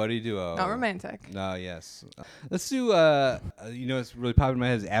duo. Buddy duo. Not romantic. No, yes. Let's do. It's really popping in my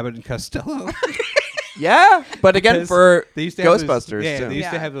head is Abbott and Costello. Yeah, but again, Because for they used to have Ghostbusters, Those, too. they used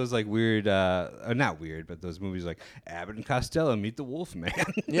to Yeah. have those like weird, not weird, but those movies like Abbott and Costello Meet the Wolfman.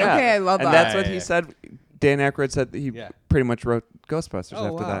 Yeah. Okay, I love and that. that's what Yeah, he yeah. said. Dan Aykroyd said that he Yeah. pretty much wrote Ghostbusters Oh,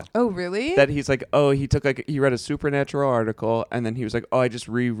 after wow. that. Oh really? That he's like, he read a supernatural article, and then he was like, I just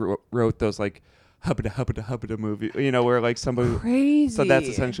rewrote those like hubba movie, where like somebody. Crazy. So that's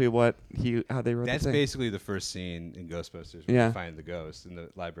essentially how they wrote That's the thing. basically the first scene in Ghostbusters when Yeah. you find the ghost in the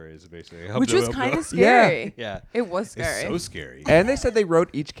library is basically which was kind of Yeah. scary. yeah. It was scary. It's so scary. And they said they wrote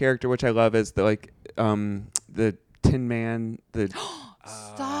each character, which I love, as the Tin Man, the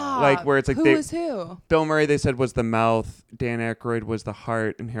Stop. like where it's like who they- was who? Bill Murray they said was the mouth, Dan Aykroyd was the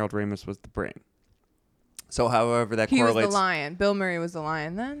heart, and Harold Ramis was the brain. So however that He was correlates. the lion. Bill Murray was the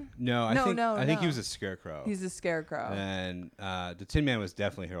lion then. No, I think he was a scarecrow. He's the scarecrow. And the Tin Man was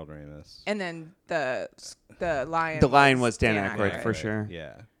definitely Harold Ramis. And then the lion. The lion was Dan Aykroyd, Right, for right. sure.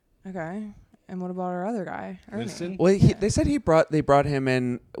 Yeah. Okay. And what about our other guy? Ernie? Winston? Well, they said they brought him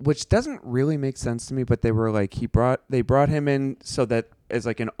in, which doesn't really make sense to me. But they were like they brought him in so that as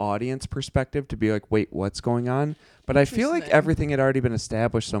like an audience perspective to be like, wait, what's going on? But I feel like Interesting. everything had already been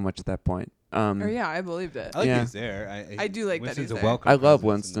established so much at that point. Or yeah, I believed it. I like Yeah. he's there. I do like that Winston's he's a there. welcome I love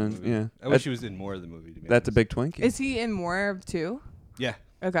presence in the Winston, movie. yeah. I wish he was in more of the movie. To be That's a honest. big Twinkie. Is he in more of two? Yeah.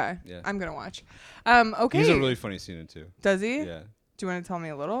 Okay. Yeah. I'm gonna watch. Okay. He's a really funny scene in two. Does he? Yeah. Do you want to tell me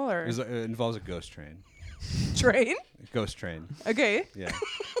a little or It involves a ghost train. train? Ghost train. Okay. Yeah.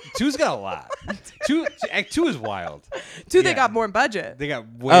 Two's got a lot. Act two is wild. Two, they Yeah. got more budget. They got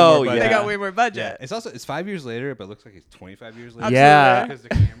way Oh, more budget. They yeah. got way more Yeah. budget. It's 5 years later, but it looks like it's 25 years later. Yeah. Because the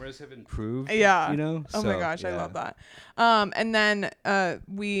cameras have improved. Yeah. You know? Oh my So, gosh, I yeah. love that. And then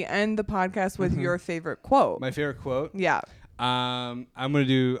we end the podcast with your favorite quote. My favorite quote. Yeah. I'm gonna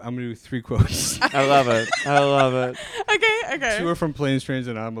do 3 quotes. I love it. I love it. Okay. 2 are from Planes, Trains,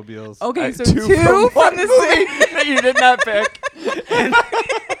 and Automobiles. Okay, so two two from the movie same. that you did not pick.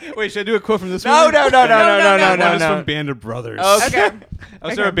 Wait, should I do a quote from this No, movie? no, no, no, no, no, no, One no, is from no. Band of Brothers. Okay.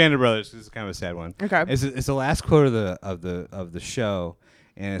 I'll start with Band of Brothers. This is kind of a sad one. Okay. It's the last quote of the show,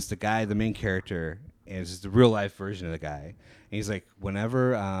 and it's the guy, the main character, and it's just the real life version of the guy. And he's like,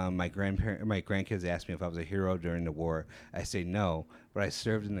 whenever my grandkids ask me if I was a hero during the war, I say no, but I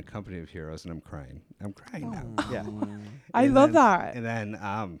served in the company of heroes, and I'm crying. I'm crying now. Yeah, I And love then- that. And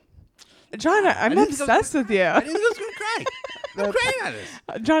then John, I'm didn't think I was obsessed with you. I didn't think I was gonna cry. I'm crying on this.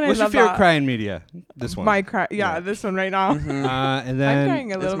 John, I What's your love favorite that. crying media? This one. My cry. Yeah, Yeah. this one right now. And I'm then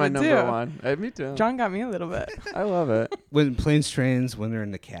crying a That's little my bit number too. one. Me too. John got me a little bit. I love it. when planes, trains, when they're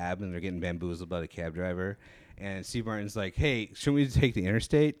in the cab and they're getting bamboozled by the cab driver, and Steve Martin's like, "Hey, shouldn't we take the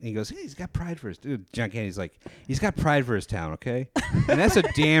interstate?" And he goes, "Hey, he's got pride for his dude." John Candy's like, "He's got pride for his town, okay?" And that's a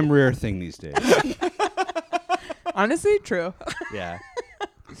damn rare thing these days. Honestly, true. Yeah.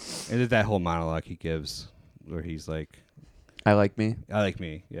 And there's that whole monologue he gives where he's like, I like me. "I like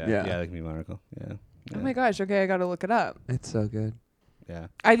me, yeah, Yeah. I like me, monocle, yeah." Oh my gosh. Okay, I got to look it up. It's so good. Yeah.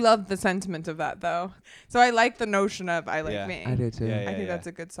 I love the sentiment of that though. So I like the notion of I like Yeah. me. I do too. Yeah, I think that's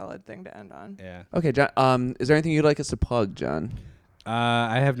a good solid thing to end on. Yeah. Okay, John. Is there anything you'd like us to plug, John?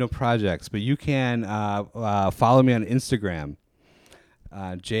 I have no projects, but you can follow me on Instagram.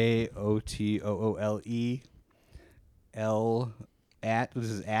 JOTOOLE L at this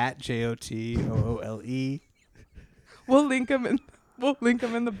is at JOTOOLE, We'll link him in. We'll link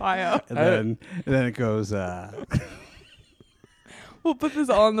him in the bio. and then it goes We'll put this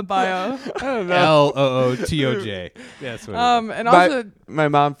all in the bio. LOOTOJ. That's what. And also, My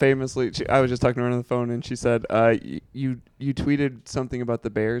mom famously, I was just talking to her on the phone, and she said, "You tweeted something about the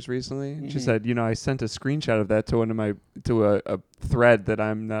Bears recently." And she Mhm. said, I sent a screenshot of that to a thread that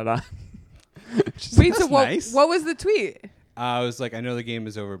I'm not on. She wait. That's So what? nice. What was the tweet? I was like, I know the game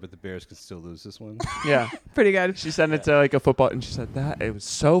is over, but the Bears can still lose this one. Yeah. Pretty good. She sent it to like a football, and she said that it was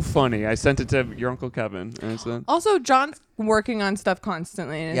so funny. I sent it to your Uncle Kevin, and I said, Also, John's working on stuff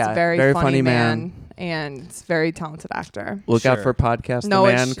constantly, and Yeah, it's a very, very funny, funny man, and it's very talented actor. "Look out Sure. for podcast No,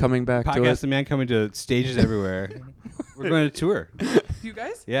 the it's- man coming back to Podcast it." the man coming to stages everywhere. We're going to tour. You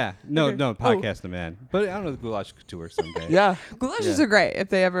guys? Yeah. No, Okay. no, podcast the man. But I don't know, the Goulash could tour someday. Yeah. Goulashes Yeah. are great. If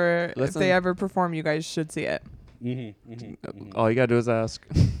they ever Listen. perform, you guys should see it. All you gotta do is ask.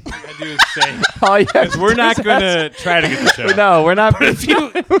 I do is say, All you have because to we're do not is going ask. to try to get the show. No, we're not.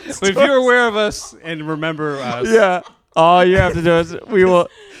 If you're aware of us and remember us, Yeah. All you have to do is we will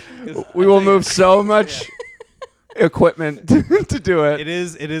move so much equipment to do it. it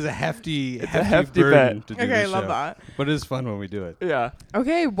is a hefty, hefty burden bet. to do Okay, this I love show. that. But it is fun when we do it. Yeah.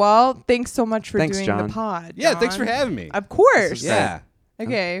 Okay, well, thanks so much for Thanks, doing John. the pod. Yeah, thanks for John. having me. Of course. Yeah.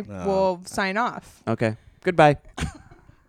 Okay, we'll sign off. Okay. Goodbye.